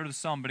is the habit of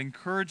some, but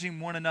encouraging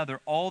one another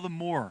all the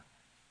more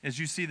as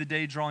you see the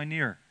day drawing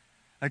near.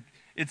 Like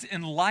it's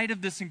in light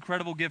of this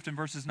incredible gift in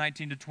verses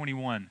 19 to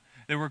 21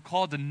 that we're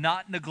called to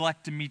not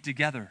neglect to meet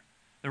together.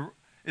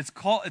 It's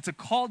a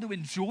call to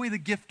enjoy the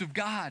gift of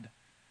God,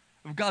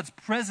 of God's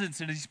presence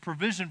and his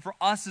provision for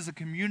us as a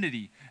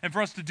community, and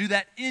for us to do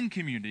that in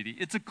community.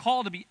 It's a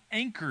call to be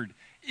anchored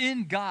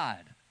in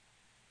God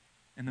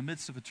in the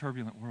midst of a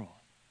turbulent world.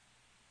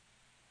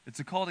 It's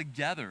a call to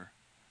gather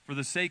for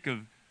the sake of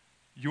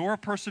your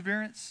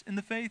perseverance in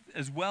the faith,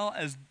 as well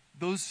as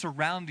those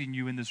surrounding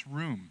you in this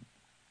room.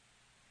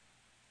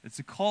 It's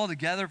a call to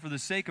gather for the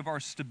sake of our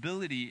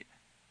stability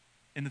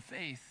in the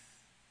faith,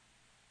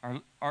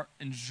 our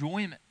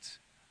enjoyment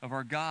of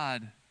our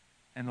God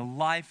and the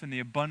life and the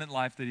abundant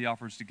life that he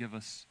offers to give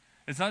us.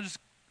 It's not just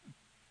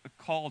a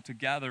call to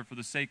gather for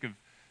the sake of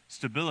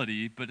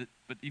stability, but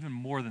even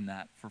more than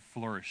that, for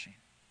flourishing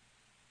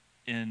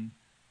in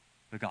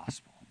the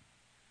gospel.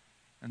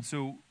 And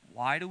so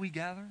why do we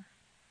gather?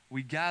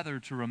 We gather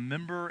to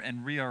remember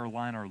and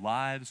realign our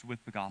lives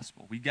with the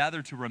gospel. We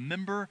gather to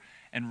remember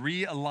and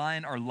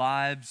realign our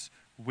lives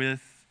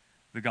with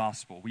the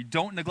gospel. We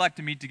don't neglect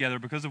to meet together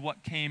because of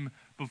what came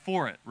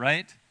before it,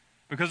 right?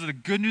 Because of the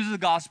good news of the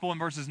gospel in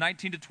verses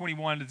 19 to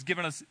 21, it's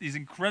given us these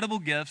incredible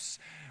gifts.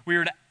 We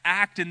are to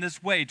act in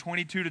this way,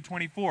 22 to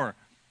 24.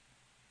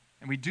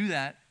 And we do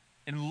that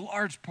in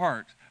large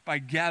part by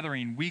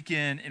gathering week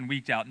in and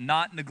week out,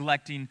 not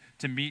neglecting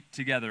to meet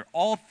together.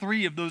 All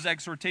three of those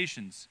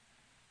exhortations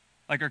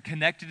are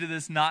connected to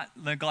this, not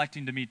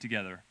neglecting to meet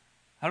together.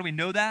 How do we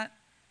know that?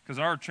 Because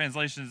our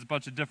translation is a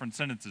bunch of different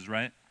sentences,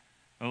 right?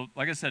 Well,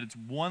 like I said, it's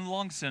one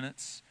long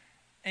sentence,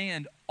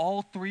 and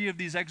all three of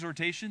these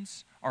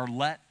exhortations are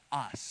let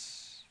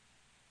us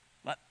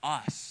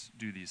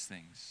do these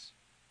things.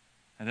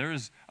 And there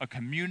is a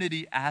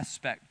community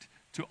aspect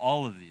to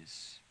all of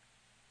these.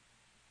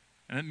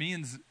 And it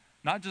means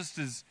not just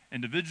as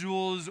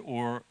individuals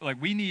or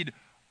we need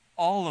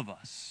all of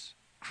us,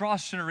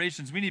 cross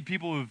generations. We need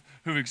people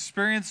who've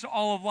experienced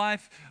all of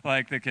life,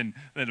 that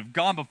have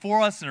gone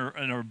before us and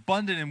are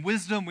abundant in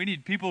wisdom. We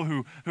need people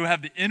who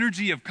have the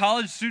energy of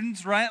college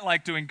students,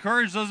 right? To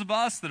encourage those of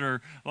us that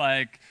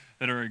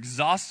are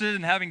exhausted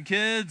and having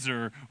kids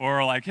or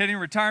hitting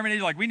retirement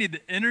age. We need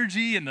the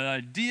energy and the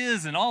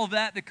ideas and all of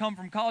that come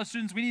from college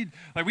students. We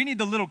need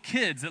the little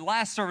kids. At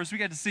last service, we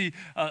got to see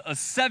a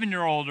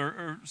 7-year-old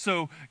or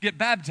so get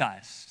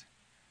baptized.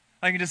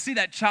 And to see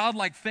that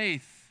childlike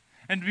faith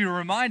and to be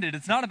reminded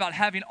it's not about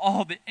having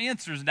all the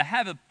answers and to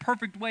have a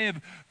perfect way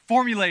of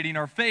formulating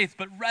our faith,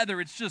 but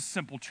rather it's just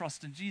simple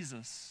trust in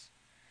Jesus.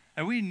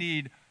 And we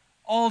need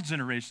all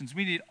generations.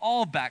 We need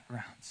all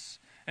backgrounds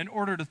in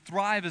order to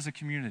thrive as a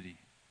community.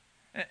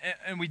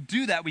 And we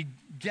do that. We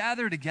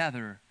gather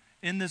together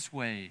in this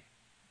way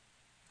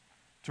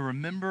to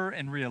remember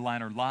and realign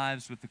our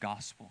lives with the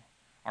gospel,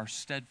 our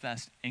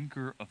steadfast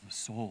anchor of the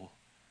soul,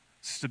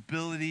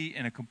 stability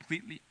in a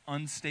completely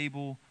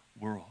unstable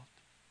world.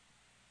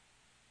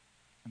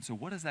 And so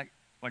what is that,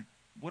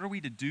 what are we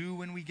to do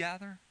when we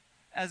gather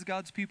as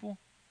God's people?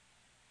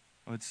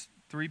 Well, it's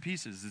three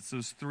pieces. It's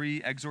those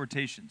three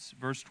exhortations.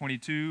 Verse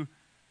 22,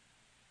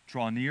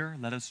 draw near,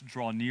 let us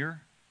draw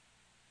near.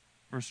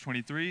 Verse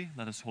 23,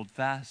 let us hold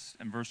fast.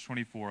 And verse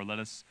 24, let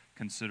us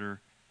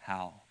consider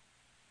how.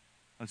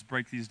 Let's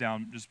break these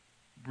down just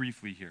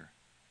briefly here.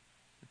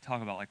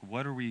 Talk about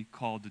what are we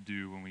called to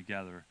do when we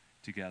gather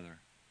together?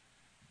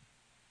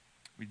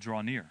 We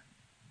draw near,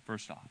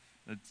 first off.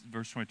 That's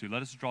verse 22.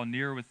 Let us draw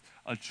near with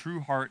a true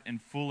heart and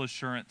full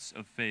assurance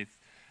of faith.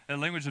 That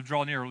language of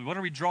draw near, what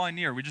are we drawing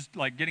near? We just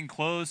getting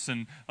close,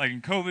 and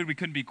in COVID we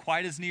couldn't be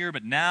quite as near,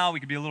 but now we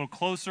could be a little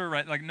closer,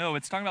 right? No,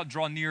 it's talking about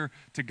draw near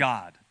to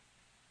God.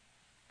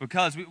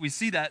 Because we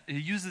see that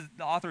the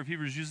author of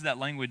Hebrews uses that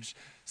language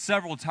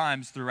several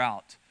times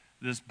throughout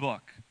this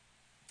book.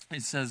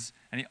 It says,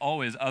 and he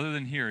always, other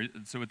than here,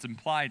 so it's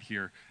implied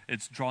here,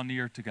 it's draw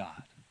near to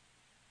God.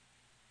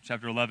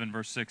 Chapter 11,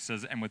 verse 6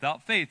 says, and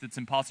without faith it's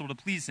impossible to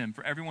please him,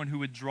 for everyone who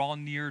would draw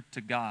near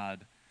to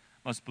God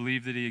must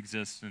believe that he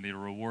exists and that he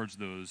rewards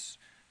those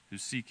who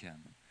seek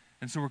him.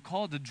 And so we're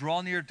called to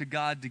draw near to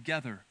God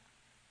together,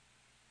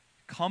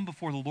 come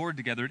before the Lord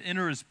together, and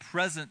enter his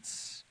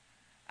presence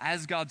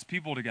as God's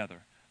people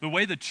together. The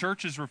way the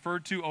church is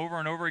referred to over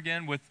and over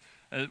again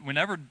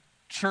whenever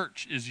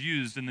church is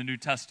used in the New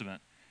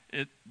Testament,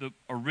 the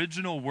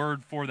original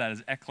word for that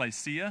is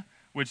ekklesia,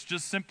 which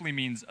just simply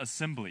means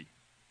assembly.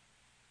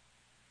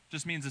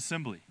 Just means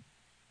assembly.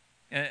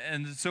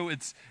 And so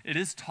it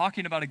is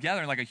talking about a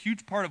gathering. A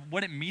huge part of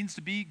what it means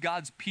to be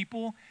God's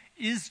people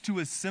is to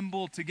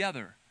assemble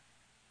together.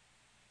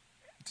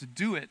 To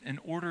do it in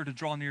order to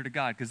draw near to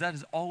God, because that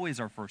is always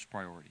our first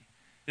priority.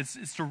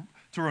 It's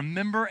to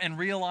remember and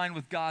realign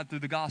with God through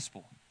the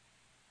gospel.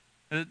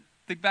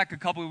 Think back a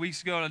couple of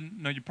weeks ago. I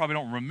know you probably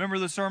don't remember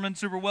the sermon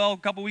super well a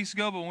couple of weeks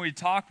ago, but when we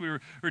talked, we were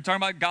talking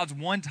about God's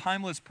one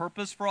timeless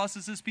purpose for us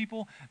as his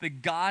people,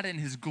 that God in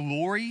his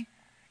glory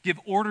give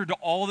order to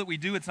all that we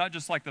do. It's not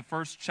just the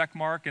first check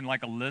mark and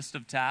a list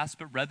of tasks,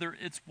 but rather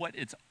it's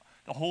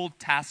the whole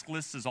task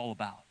list is all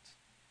about.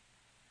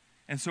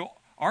 And so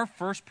our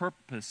first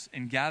purpose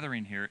in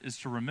gathering here is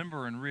to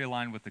remember and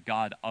realign with the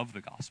God of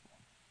the gospel.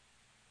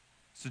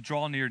 It's to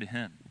draw near to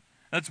him.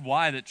 That's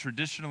why that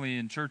traditionally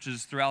in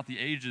churches throughout the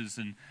ages,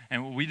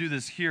 and we do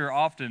this here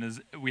often,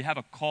 is we have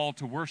a call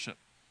to worship.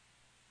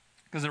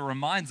 Because it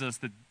reminds us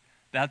that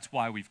that's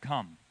why we've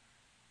come.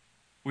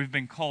 We've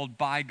been called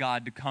by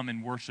God to come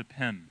and worship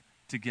him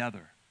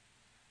together.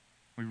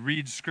 We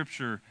read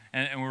Scripture,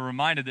 and we're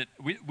reminded that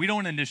we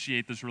don't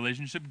initiate this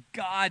relationship.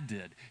 God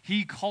did.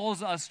 He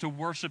calls us to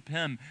worship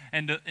him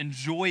and to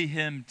enjoy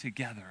him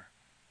together.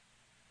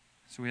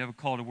 So we have a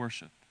call to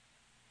worship.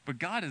 But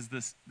God is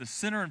the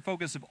center and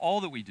focus of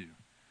all that we do,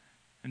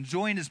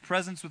 enjoying his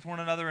presence with one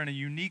another in a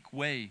unique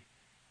way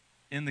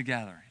in the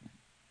gathering.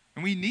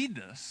 And we need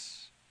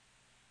this.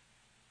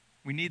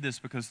 We need this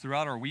because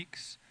throughout our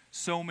weeks,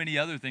 so many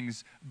other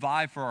things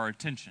vie for our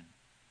attention,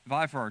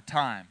 vie for our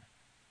time,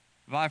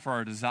 vie for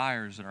our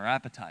desires and our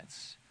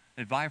appetites.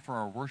 They vie for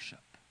our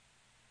worship.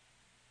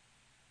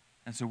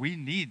 And so we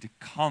need to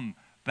come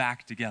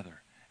back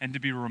together and to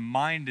be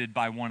reminded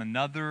by one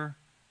another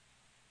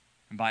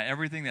and by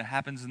everything that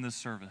happens in this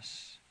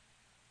service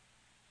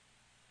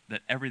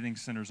that everything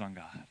centers on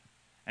God,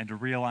 and to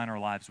realign our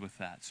lives with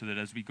that so that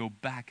as we go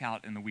back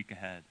out in the week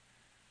ahead,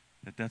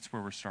 that's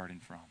where we're starting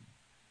from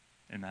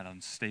in that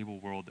unstable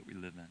world that we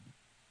live in.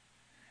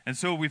 And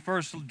so we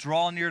first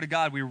draw near to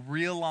God. We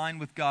realign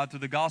with God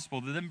through the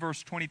gospel. Then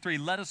verse 23,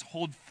 let us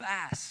hold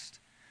fast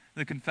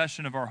the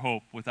confession of our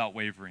hope without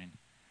wavering,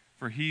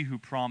 for he who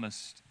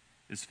promised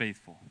is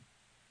faithful.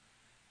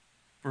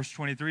 Verse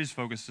 23 is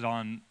focused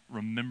on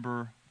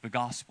remember the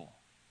gospel.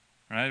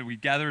 Right? We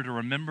gather to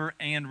remember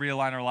and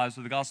realign our lives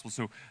with the gospel.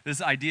 So this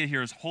idea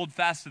here is hold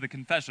fast to the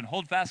confession.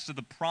 Hold fast to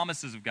the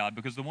promises of God,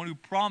 because the one who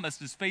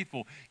promised is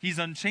faithful. He's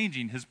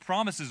unchanging. His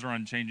promises are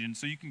unchanging,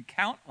 so you can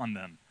count on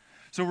them.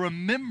 So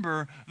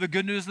remember the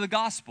good news of the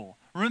gospel.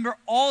 Remember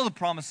all the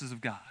promises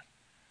of God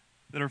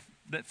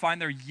that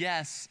find their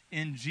yes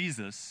in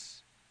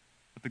Jesus,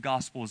 what the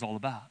gospel is all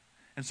about.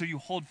 And so you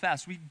hold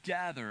fast. We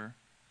gather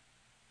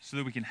so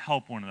that we can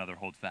help one another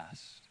hold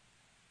fast.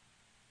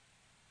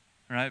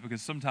 Right?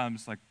 Because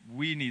sometimes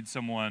we need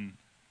someone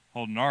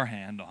holding our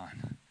hand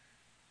on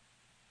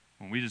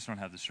when we just don't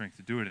have the strength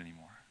to do it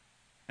anymore.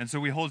 And so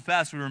we hold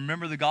fast. We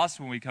remember the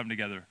gospel when we come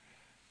together.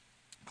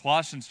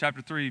 Colossians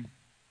chapter 3,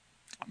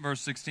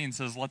 verse 16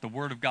 says, let the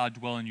word of God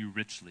dwell in you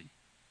richly.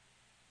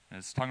 And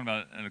it's talking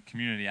about a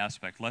community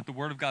aspect. Let the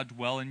word of God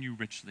dwell in you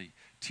richly,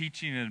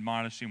 teaching and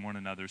admonishing one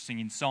another,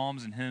 singing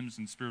psalms and hymns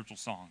and spiritual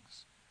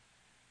songs.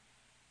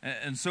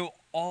 And so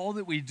all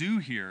that we do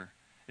here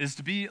is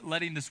to be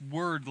letting this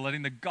word,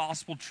 letting the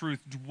gospel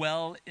truth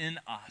dwell in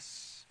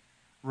us.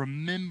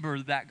 Remember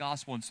that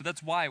gospel. And so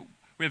that's why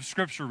we have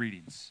scripture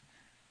readings.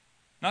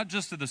 Not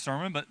just of the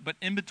sermon, but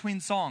in between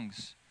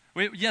songs.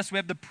 Yes, we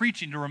have the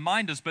preaching to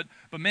remind us, but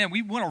man,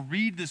 we want to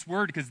read this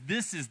word because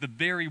this is the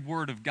very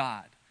word of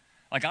God.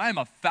 I am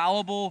a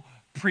fallible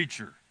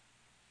preacher,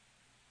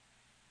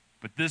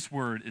 but this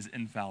word is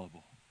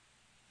infallible.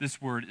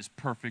 This word is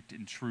perfect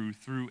and true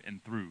through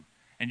and through,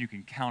 and you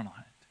can count on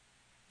it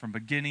from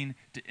beginning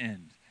to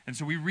end. And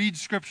so we read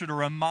scripture to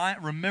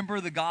remember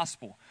the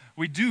gospel.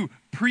 We do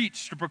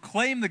preach to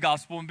proclaim the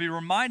gospel and be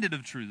reminded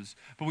of truths,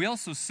 but we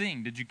also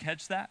sing. Did you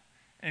catch that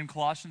in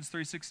Colossians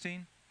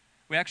 3:16?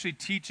 We actually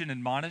teach and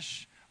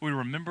admonish. We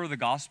remember the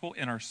gospel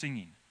in our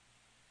singing.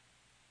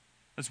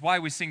 That's why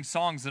we sing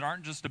songs that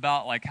aren't just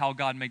about how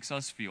God makes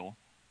us feel,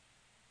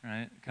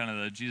 right? Kind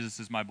of the Jesus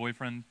is my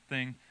boyfriend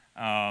thing.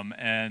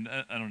 And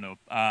I don't know.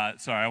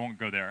 Sorry, I won't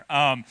go there.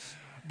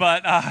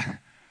 But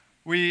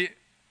we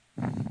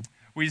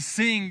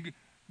sing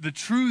the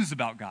truths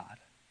about God.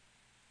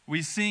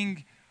 We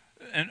sing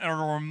and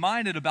are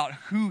reminded about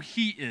who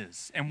he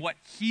is and what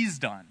he's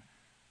done,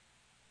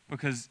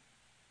 because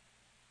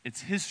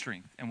it's his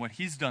strength and what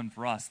he's done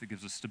for us that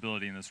gives us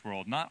stability in this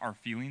world, not our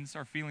feelings.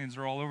 Our feelings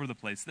are all over the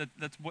place.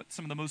 That's what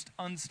some of the most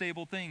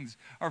unstable things.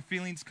 Our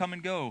feelings come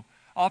and go.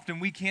 Often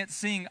we can't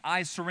sing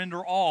I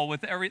surrender all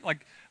with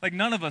like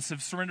none of us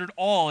have surrendered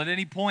all at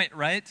any point,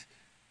 right?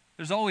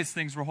 There's always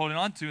things we're holding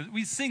on to.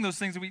 We sing those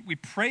things and we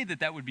pray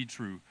that would be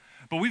true.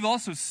 But we've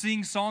also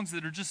sing songs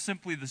that are just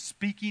simply the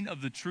speaking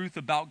of the truth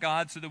about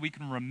God so that we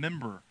can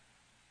remember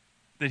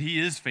that he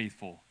is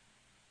faithful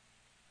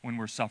when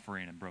we're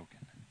suffering and broken,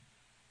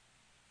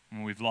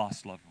 when we've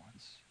lost loved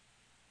ones.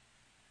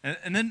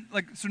 And then,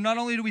 so not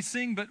only do we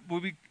sing, but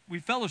we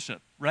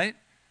fellowship, right?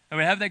 And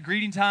we have that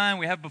greeting time,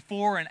 we have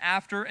before and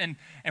after, and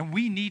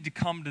we need to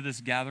come to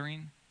this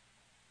gathering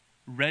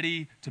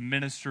ready to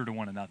minister to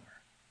one another.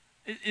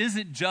 It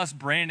isn't just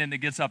Brandon that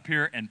gets up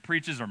here and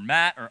preaches, or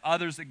Matt or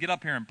others that get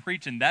up here and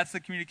preach, and that's the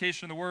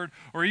communication of the word,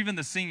 or even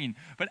the singing.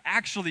 But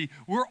actually,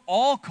 we're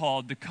all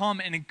called to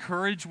come and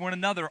encourage one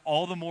another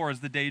all the more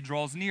as the day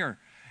draws near.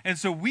 And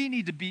so we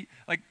need to be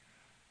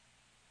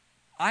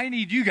I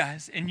need you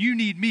guys, and you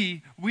need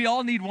me. We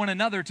all need one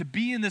another to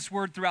be in this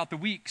word throughout the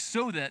week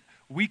so that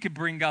we could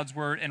bring God's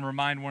word and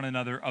remind one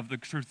another of the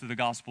truth of the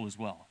gospel as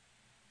well.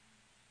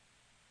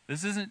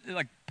 This isn't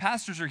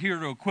pastors are here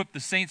to equip the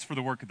saints for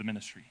the work of the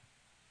ministry.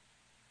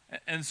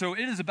 And so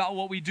it is about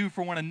what we do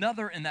for one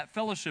another in that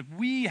fellowship.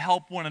 We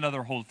help one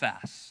another hold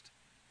fast.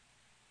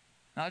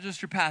 Not just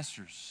your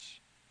pastors,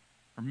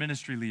 or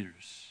ministry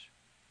leaders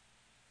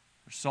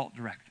or SALT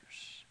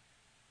directors.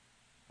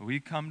 But we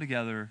come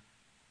together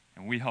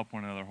and we help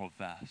one another hold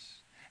fast.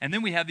 And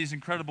then we have these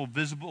incredible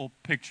visible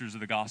pictures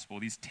of the gospel,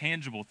 these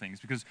tangible things,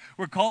 because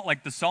we're called,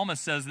 like the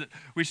psalmist says, that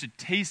we should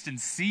taste and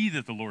see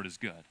that the Lord is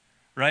good,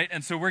 right?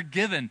 And so we're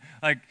given,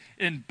 like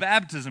in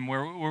baptism,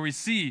 where we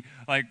see,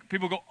 like,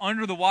 people go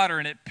under the water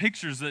and it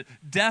pictures the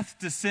death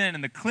to sin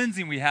and the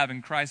cleansing we have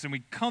in Christ, and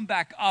we come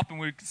back up and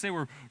we say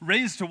we're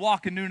raised to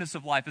walk in newness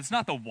of life. It's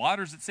not the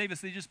waters that save us,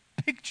 they just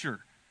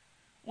picture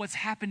what's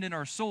happened in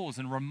our souls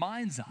and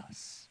reminds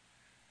us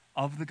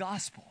of the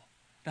gospel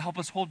to help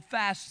us hold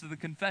fast to the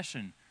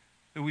confession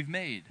that we've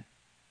made.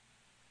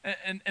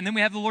 And then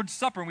we have the Lord's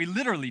Supper, and we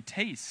literally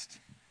taste,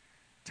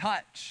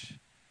 touch,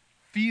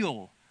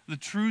 feel the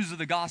truths of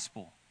the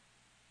gospel.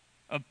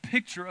 A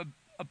picture,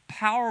 a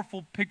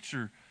powerful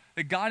picture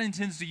that God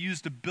intends to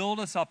use to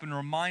build us up and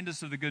remind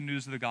us of the good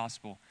news of the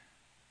gospel.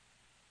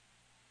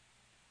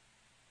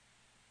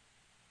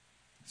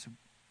 So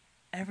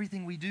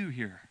everything we do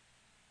here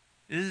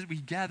is we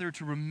gather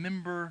to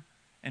remember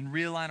and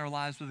realign our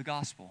lives with the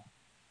gospel,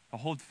 to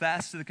hold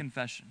fast to the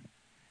confession.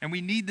 And we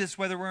need this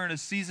whether we're in a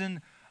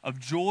season of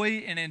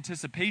joy and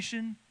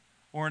anticipation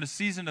or in a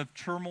season of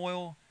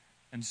turmoil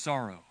and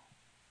sorrow.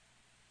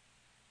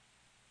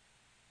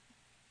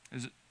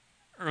 It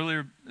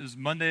was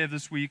Monday of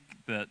this week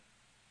that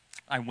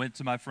I went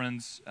to my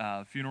friend's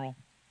funeral.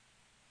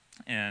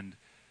 And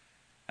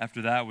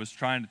after that, I was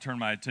trying to turn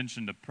my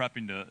attention to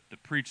prepping to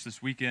preach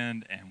this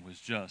weekend and was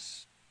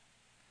just,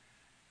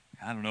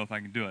 I don't know if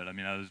I can do it. I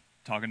mean, I was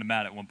talking to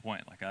Matt at one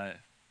point, like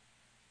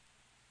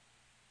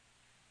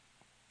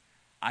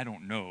I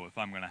don't know if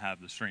I'm going to have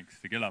the strength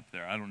to get up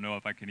there. I don't know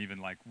if I can even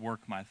like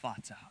work my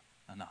thoughts out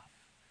enough.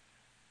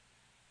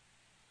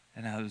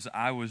 And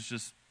I was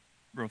just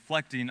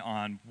reflecting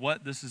on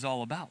what this is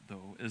all about,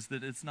 though, is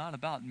that it's not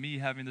about me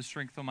having the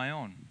strength on my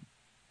own.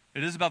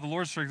 It is about the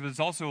Lord's strength, but it's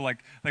also like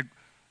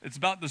it's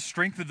about the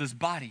strength of this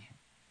body.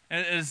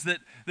 And is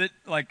that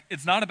like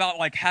it's not about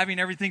like having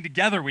everything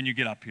together when you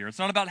get up here. It's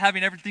not about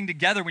having everything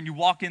together when you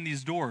walk in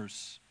these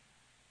doors.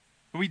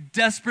 We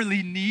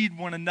desperately need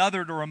one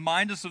another to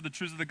remind us of the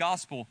truths of the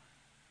gospel.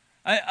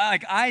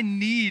 I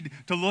need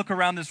to look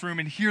around this room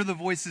and hear the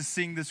voices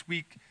sing this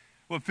week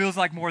what feels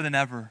like more than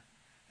ever.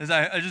 As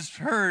I just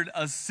heard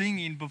us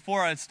singing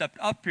before I stepped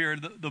up here,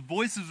 the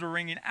voices were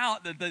ringing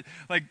out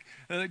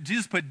that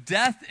Jesus put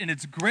death in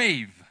its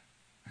grave.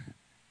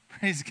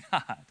 Praise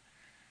God.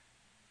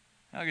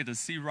 I'll get to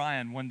see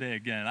Ryan one day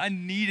again. I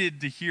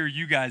needed to hear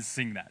you guys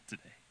sing that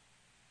today.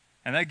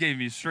 And that gave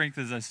me strength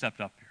as I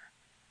stepped up here.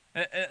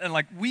 And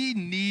like, we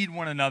need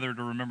one another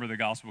to remember the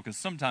gospel because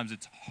sometimes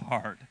it's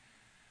hard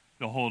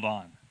to hold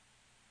on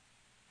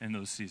in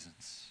those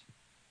seasons.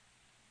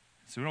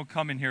 So we don't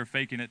come in here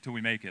faking it till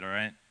we make it, all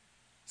right?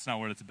 It's not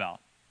what it's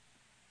about.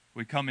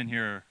 We come in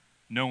here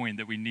knowing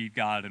that we need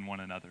God and one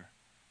another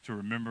to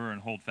remember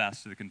and hold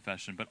fast to the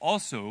confession, but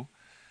also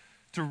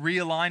to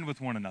realign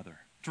with one another,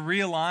 to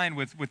realign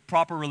with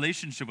proper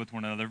relationship with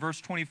one another. Verse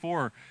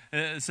 24,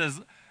 it says,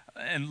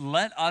 and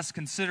let us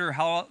consider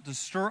how to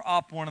stir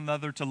up one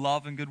another to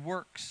love and good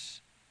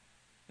works.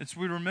 It's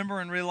we remember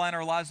and realign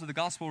our lives with the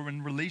gospel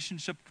in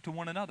relationship to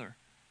one another,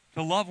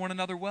 to love one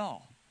another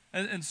well.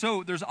 And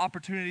so there's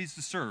opportunities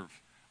to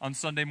serve on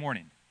Sunday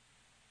morning.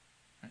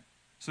 Right?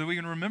 So that we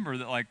can remember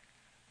that like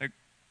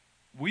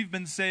we've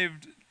been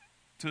saved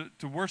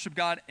to worship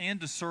God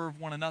and to serve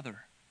one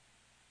another,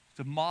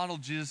 to model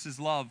Jesus'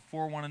 love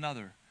for one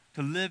another,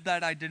 to live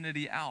that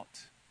identity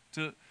out,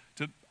 to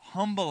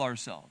humble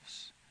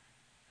ourselves.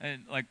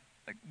 And like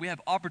we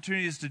have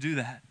opportunities to do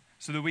that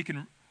so that we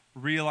can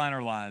realign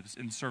our lives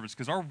in service.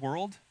 Because our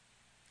world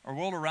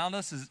around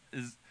us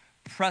is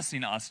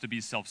pressing us to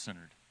be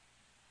self-centered.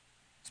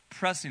 It's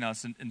pressing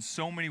us in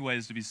so many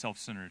ways to be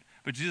self-centered.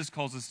 But Jesus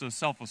calls us to a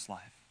selfless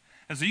life.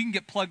 And so you can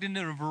get plugged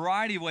into a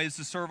variety of ways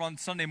to serve on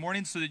Sunday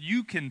morning so that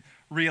you can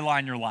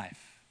realign your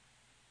life.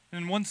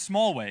 And in one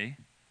small way,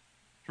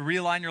 to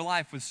realign your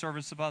life with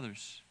service of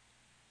others.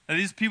 Now,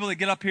 these people that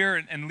get up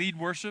here and lead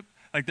worship,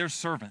 like they're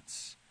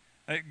servants.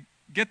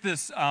 Get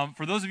this,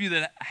 for those of you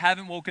that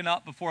haven't woken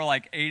up before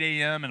like 8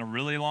 a.m. in a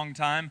really long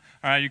time,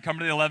 all right, you come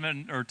to the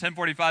 11 or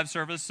 10:45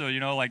 service, so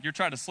like you're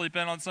trying to sleep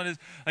in on Sundays.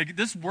 Like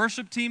this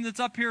worship team that's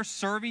up here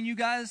serving you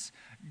guys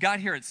got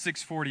here at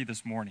 6:40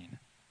 this morning.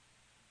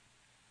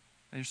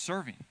 They're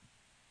serving.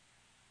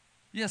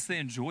 Yes, they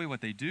enjoy what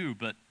they do,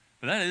 but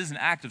that is an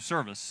act of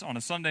service on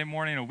a Sunday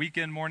morning, a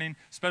weekend morning,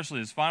 especially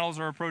as finals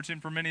are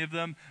approaching for many of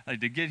them, like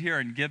to get here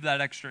and give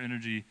that extra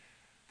energy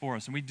for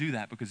us. And we do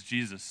that because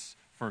Jesus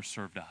first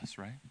served us,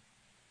 right?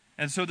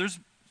 And so there's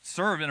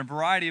serve in a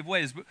variety of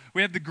ways.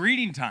 We have the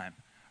greeting time,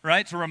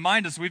 right? To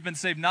remind us we've been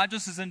saved not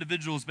just as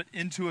individuals, but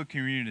into a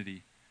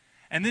community.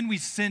 And then we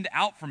send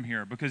out from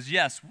here because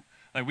yes,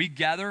 like we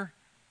gather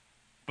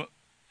but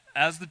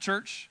as the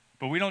church,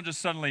 but we don't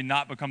just suddenly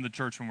not become the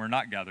church when we're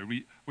not gathered.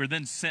 We're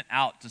then sent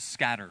out to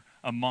scatter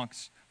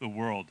amongst the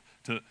world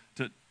to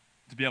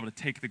be able to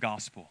take the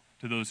gospel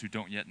to those who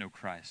don't yet know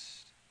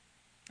Christ.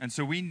 And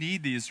so we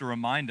need these to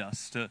remind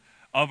us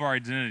of our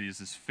identities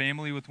as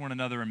family with one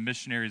another and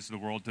missionaries of the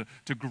world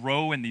to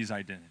grow in these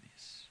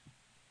identities.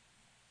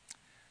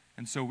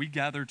 And so we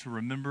gather to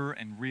remember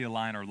and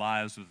realign our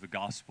lives with the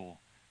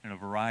gospel in a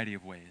variety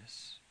of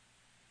ways.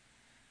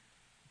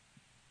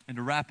 And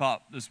to wrap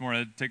up this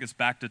morning, I'd take us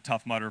back to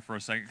Tough Mudder for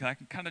a second, because I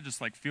can kind of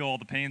just like feel all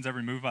the pains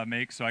every move I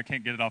make, so I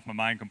can't get it off my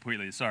mind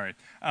completely. Sorry.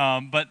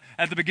 But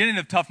at the beginning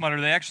of Tough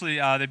Mudder, they actually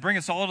they bring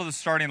us all to the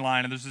starting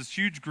line, and there's this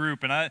huge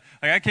group. And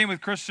I came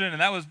with Christian,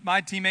 and that was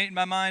my teammate in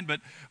my mind.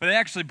 But they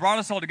actually brought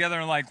us all together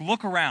and like,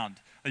 look around.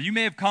 You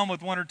may have come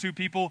with one or two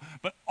people,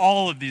 but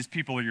all of these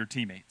people are your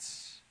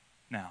teammates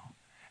now.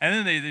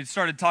 And then they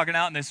started talking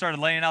out, and they started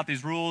laying out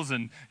these rules,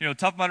 and,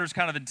 Tough Mudder is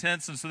kind of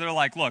intense, and so they're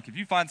like, look, if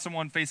you find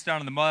someone face down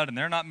in the mud and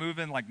they're not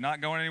moving, like not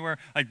going anywhere,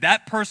 like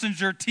that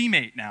person's your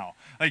teammate now.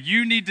 Like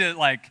you need to,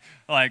 like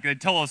they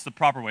tell us the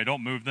proper way,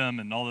 don't move them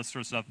and all this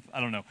sort of stuff.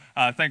 I don't know.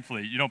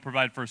 Thankfully, you don't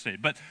provide first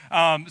aid. But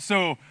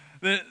so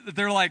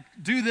they're like,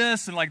 do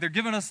this, and like they're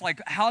giving us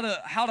like how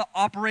to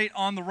operate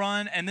on the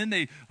run, and then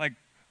they like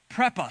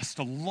prep us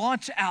to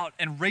launch out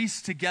and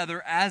race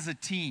together as a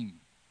team,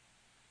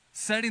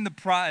 setting the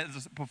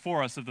prize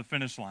before us of the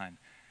finish line.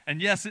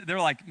 And yes, they're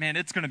like, man,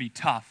 it's going to be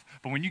tough.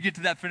 But when you get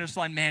to that finish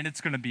line, man, it's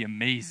going to be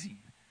amazing.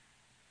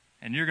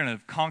 And you're going to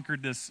have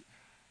conquered this,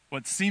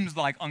 what seems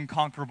like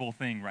unconquerable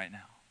thing right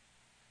now.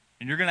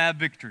 And you're going to have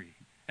victory.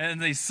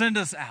 And they send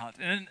us out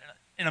in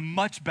a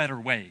much better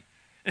way.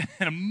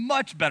 In a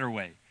much better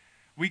way.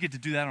 We get to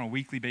do that on a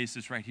weekly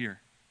basis right here.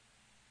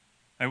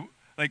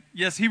 Like,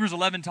 yes, Hebrews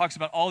 11 talks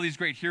about all these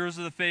great heroes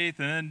of the faith,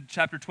 and then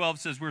chapter 12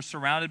 says we're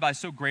surrounded by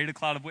so great a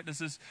cloud of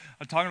witnesses.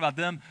 I'm talking about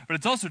them, but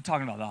it's also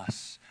talking about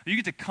us. You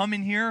get to come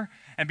in here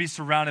and be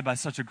surrounded by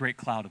such a great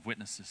cloud of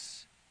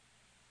witnesses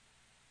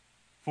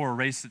for a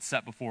race that's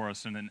set before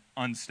us in an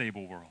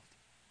unstable world.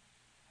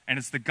 And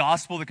it's the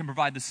gospel that can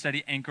provide the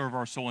steady anchor of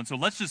our soul. And so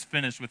let's just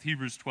finish with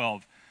Hebrews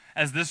 12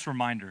 as this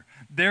reminder.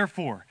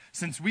 Therefore,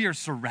 since we are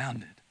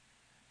surrounded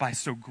by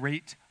so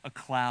great a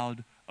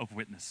cloud of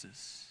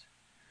witnesses,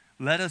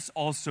 let us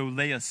also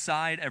lay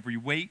aside every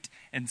weight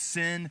and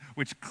sin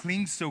which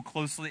clings so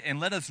closely, and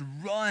let us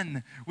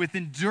run with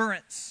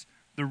endurance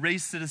the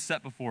race that is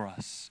set before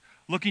us.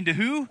 Looking to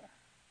who?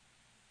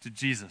 To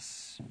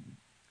Jesus,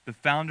 the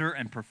founder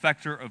and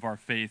perfecter of our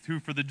faith, who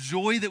for the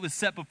joy that was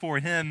set before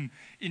him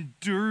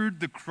endured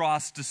the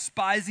cross,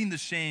 despising the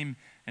shame,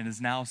 and is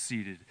now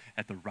seated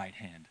at the right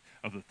hand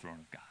of the throne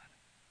of God.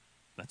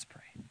 Let's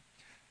pray.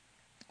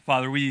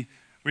 Father, we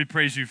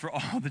praise you for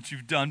all that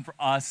you've done for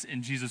us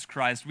in Jesus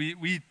Christ.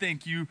 We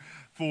thank you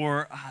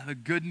for the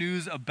good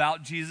news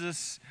about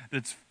Jesus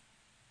that's,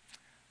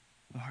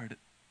 Lord,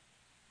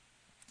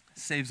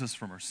 saves us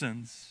from our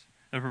sins,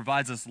 that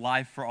provides us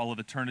life for all of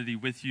eternity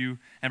with you,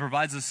 and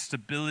provides us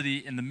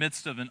stability in the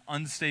midst of an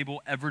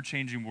unstable,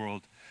 ever-changing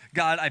world.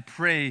 God, I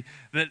pray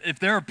that if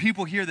there are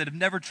people here that have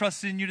never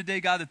trusted in you today,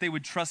 God, that they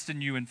would trust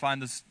in you and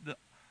find the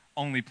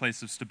only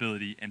place of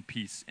stability and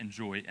peace and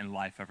joy and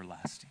life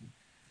everlasting.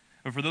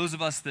 But for those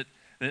of us that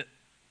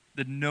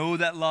know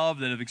that love,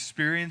 that have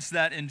experienced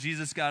that in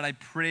Jesus, God, I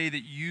pray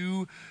that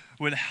you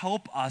would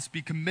help us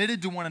be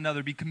committed to one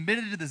another, be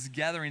committed to this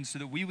gathering so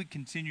that we would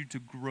continue to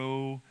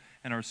grow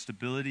in our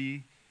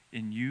stability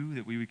in you,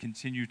 that we would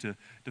continue to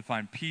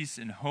find peace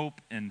and hope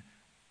in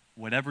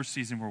whatever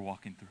season we're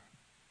walking through,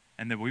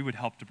 and that we would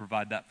help to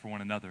provide that for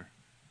one another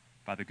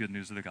by the good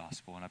news of the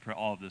gospel. And I pray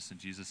all of this in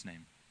Jesus'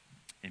 name.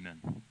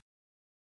 Amen.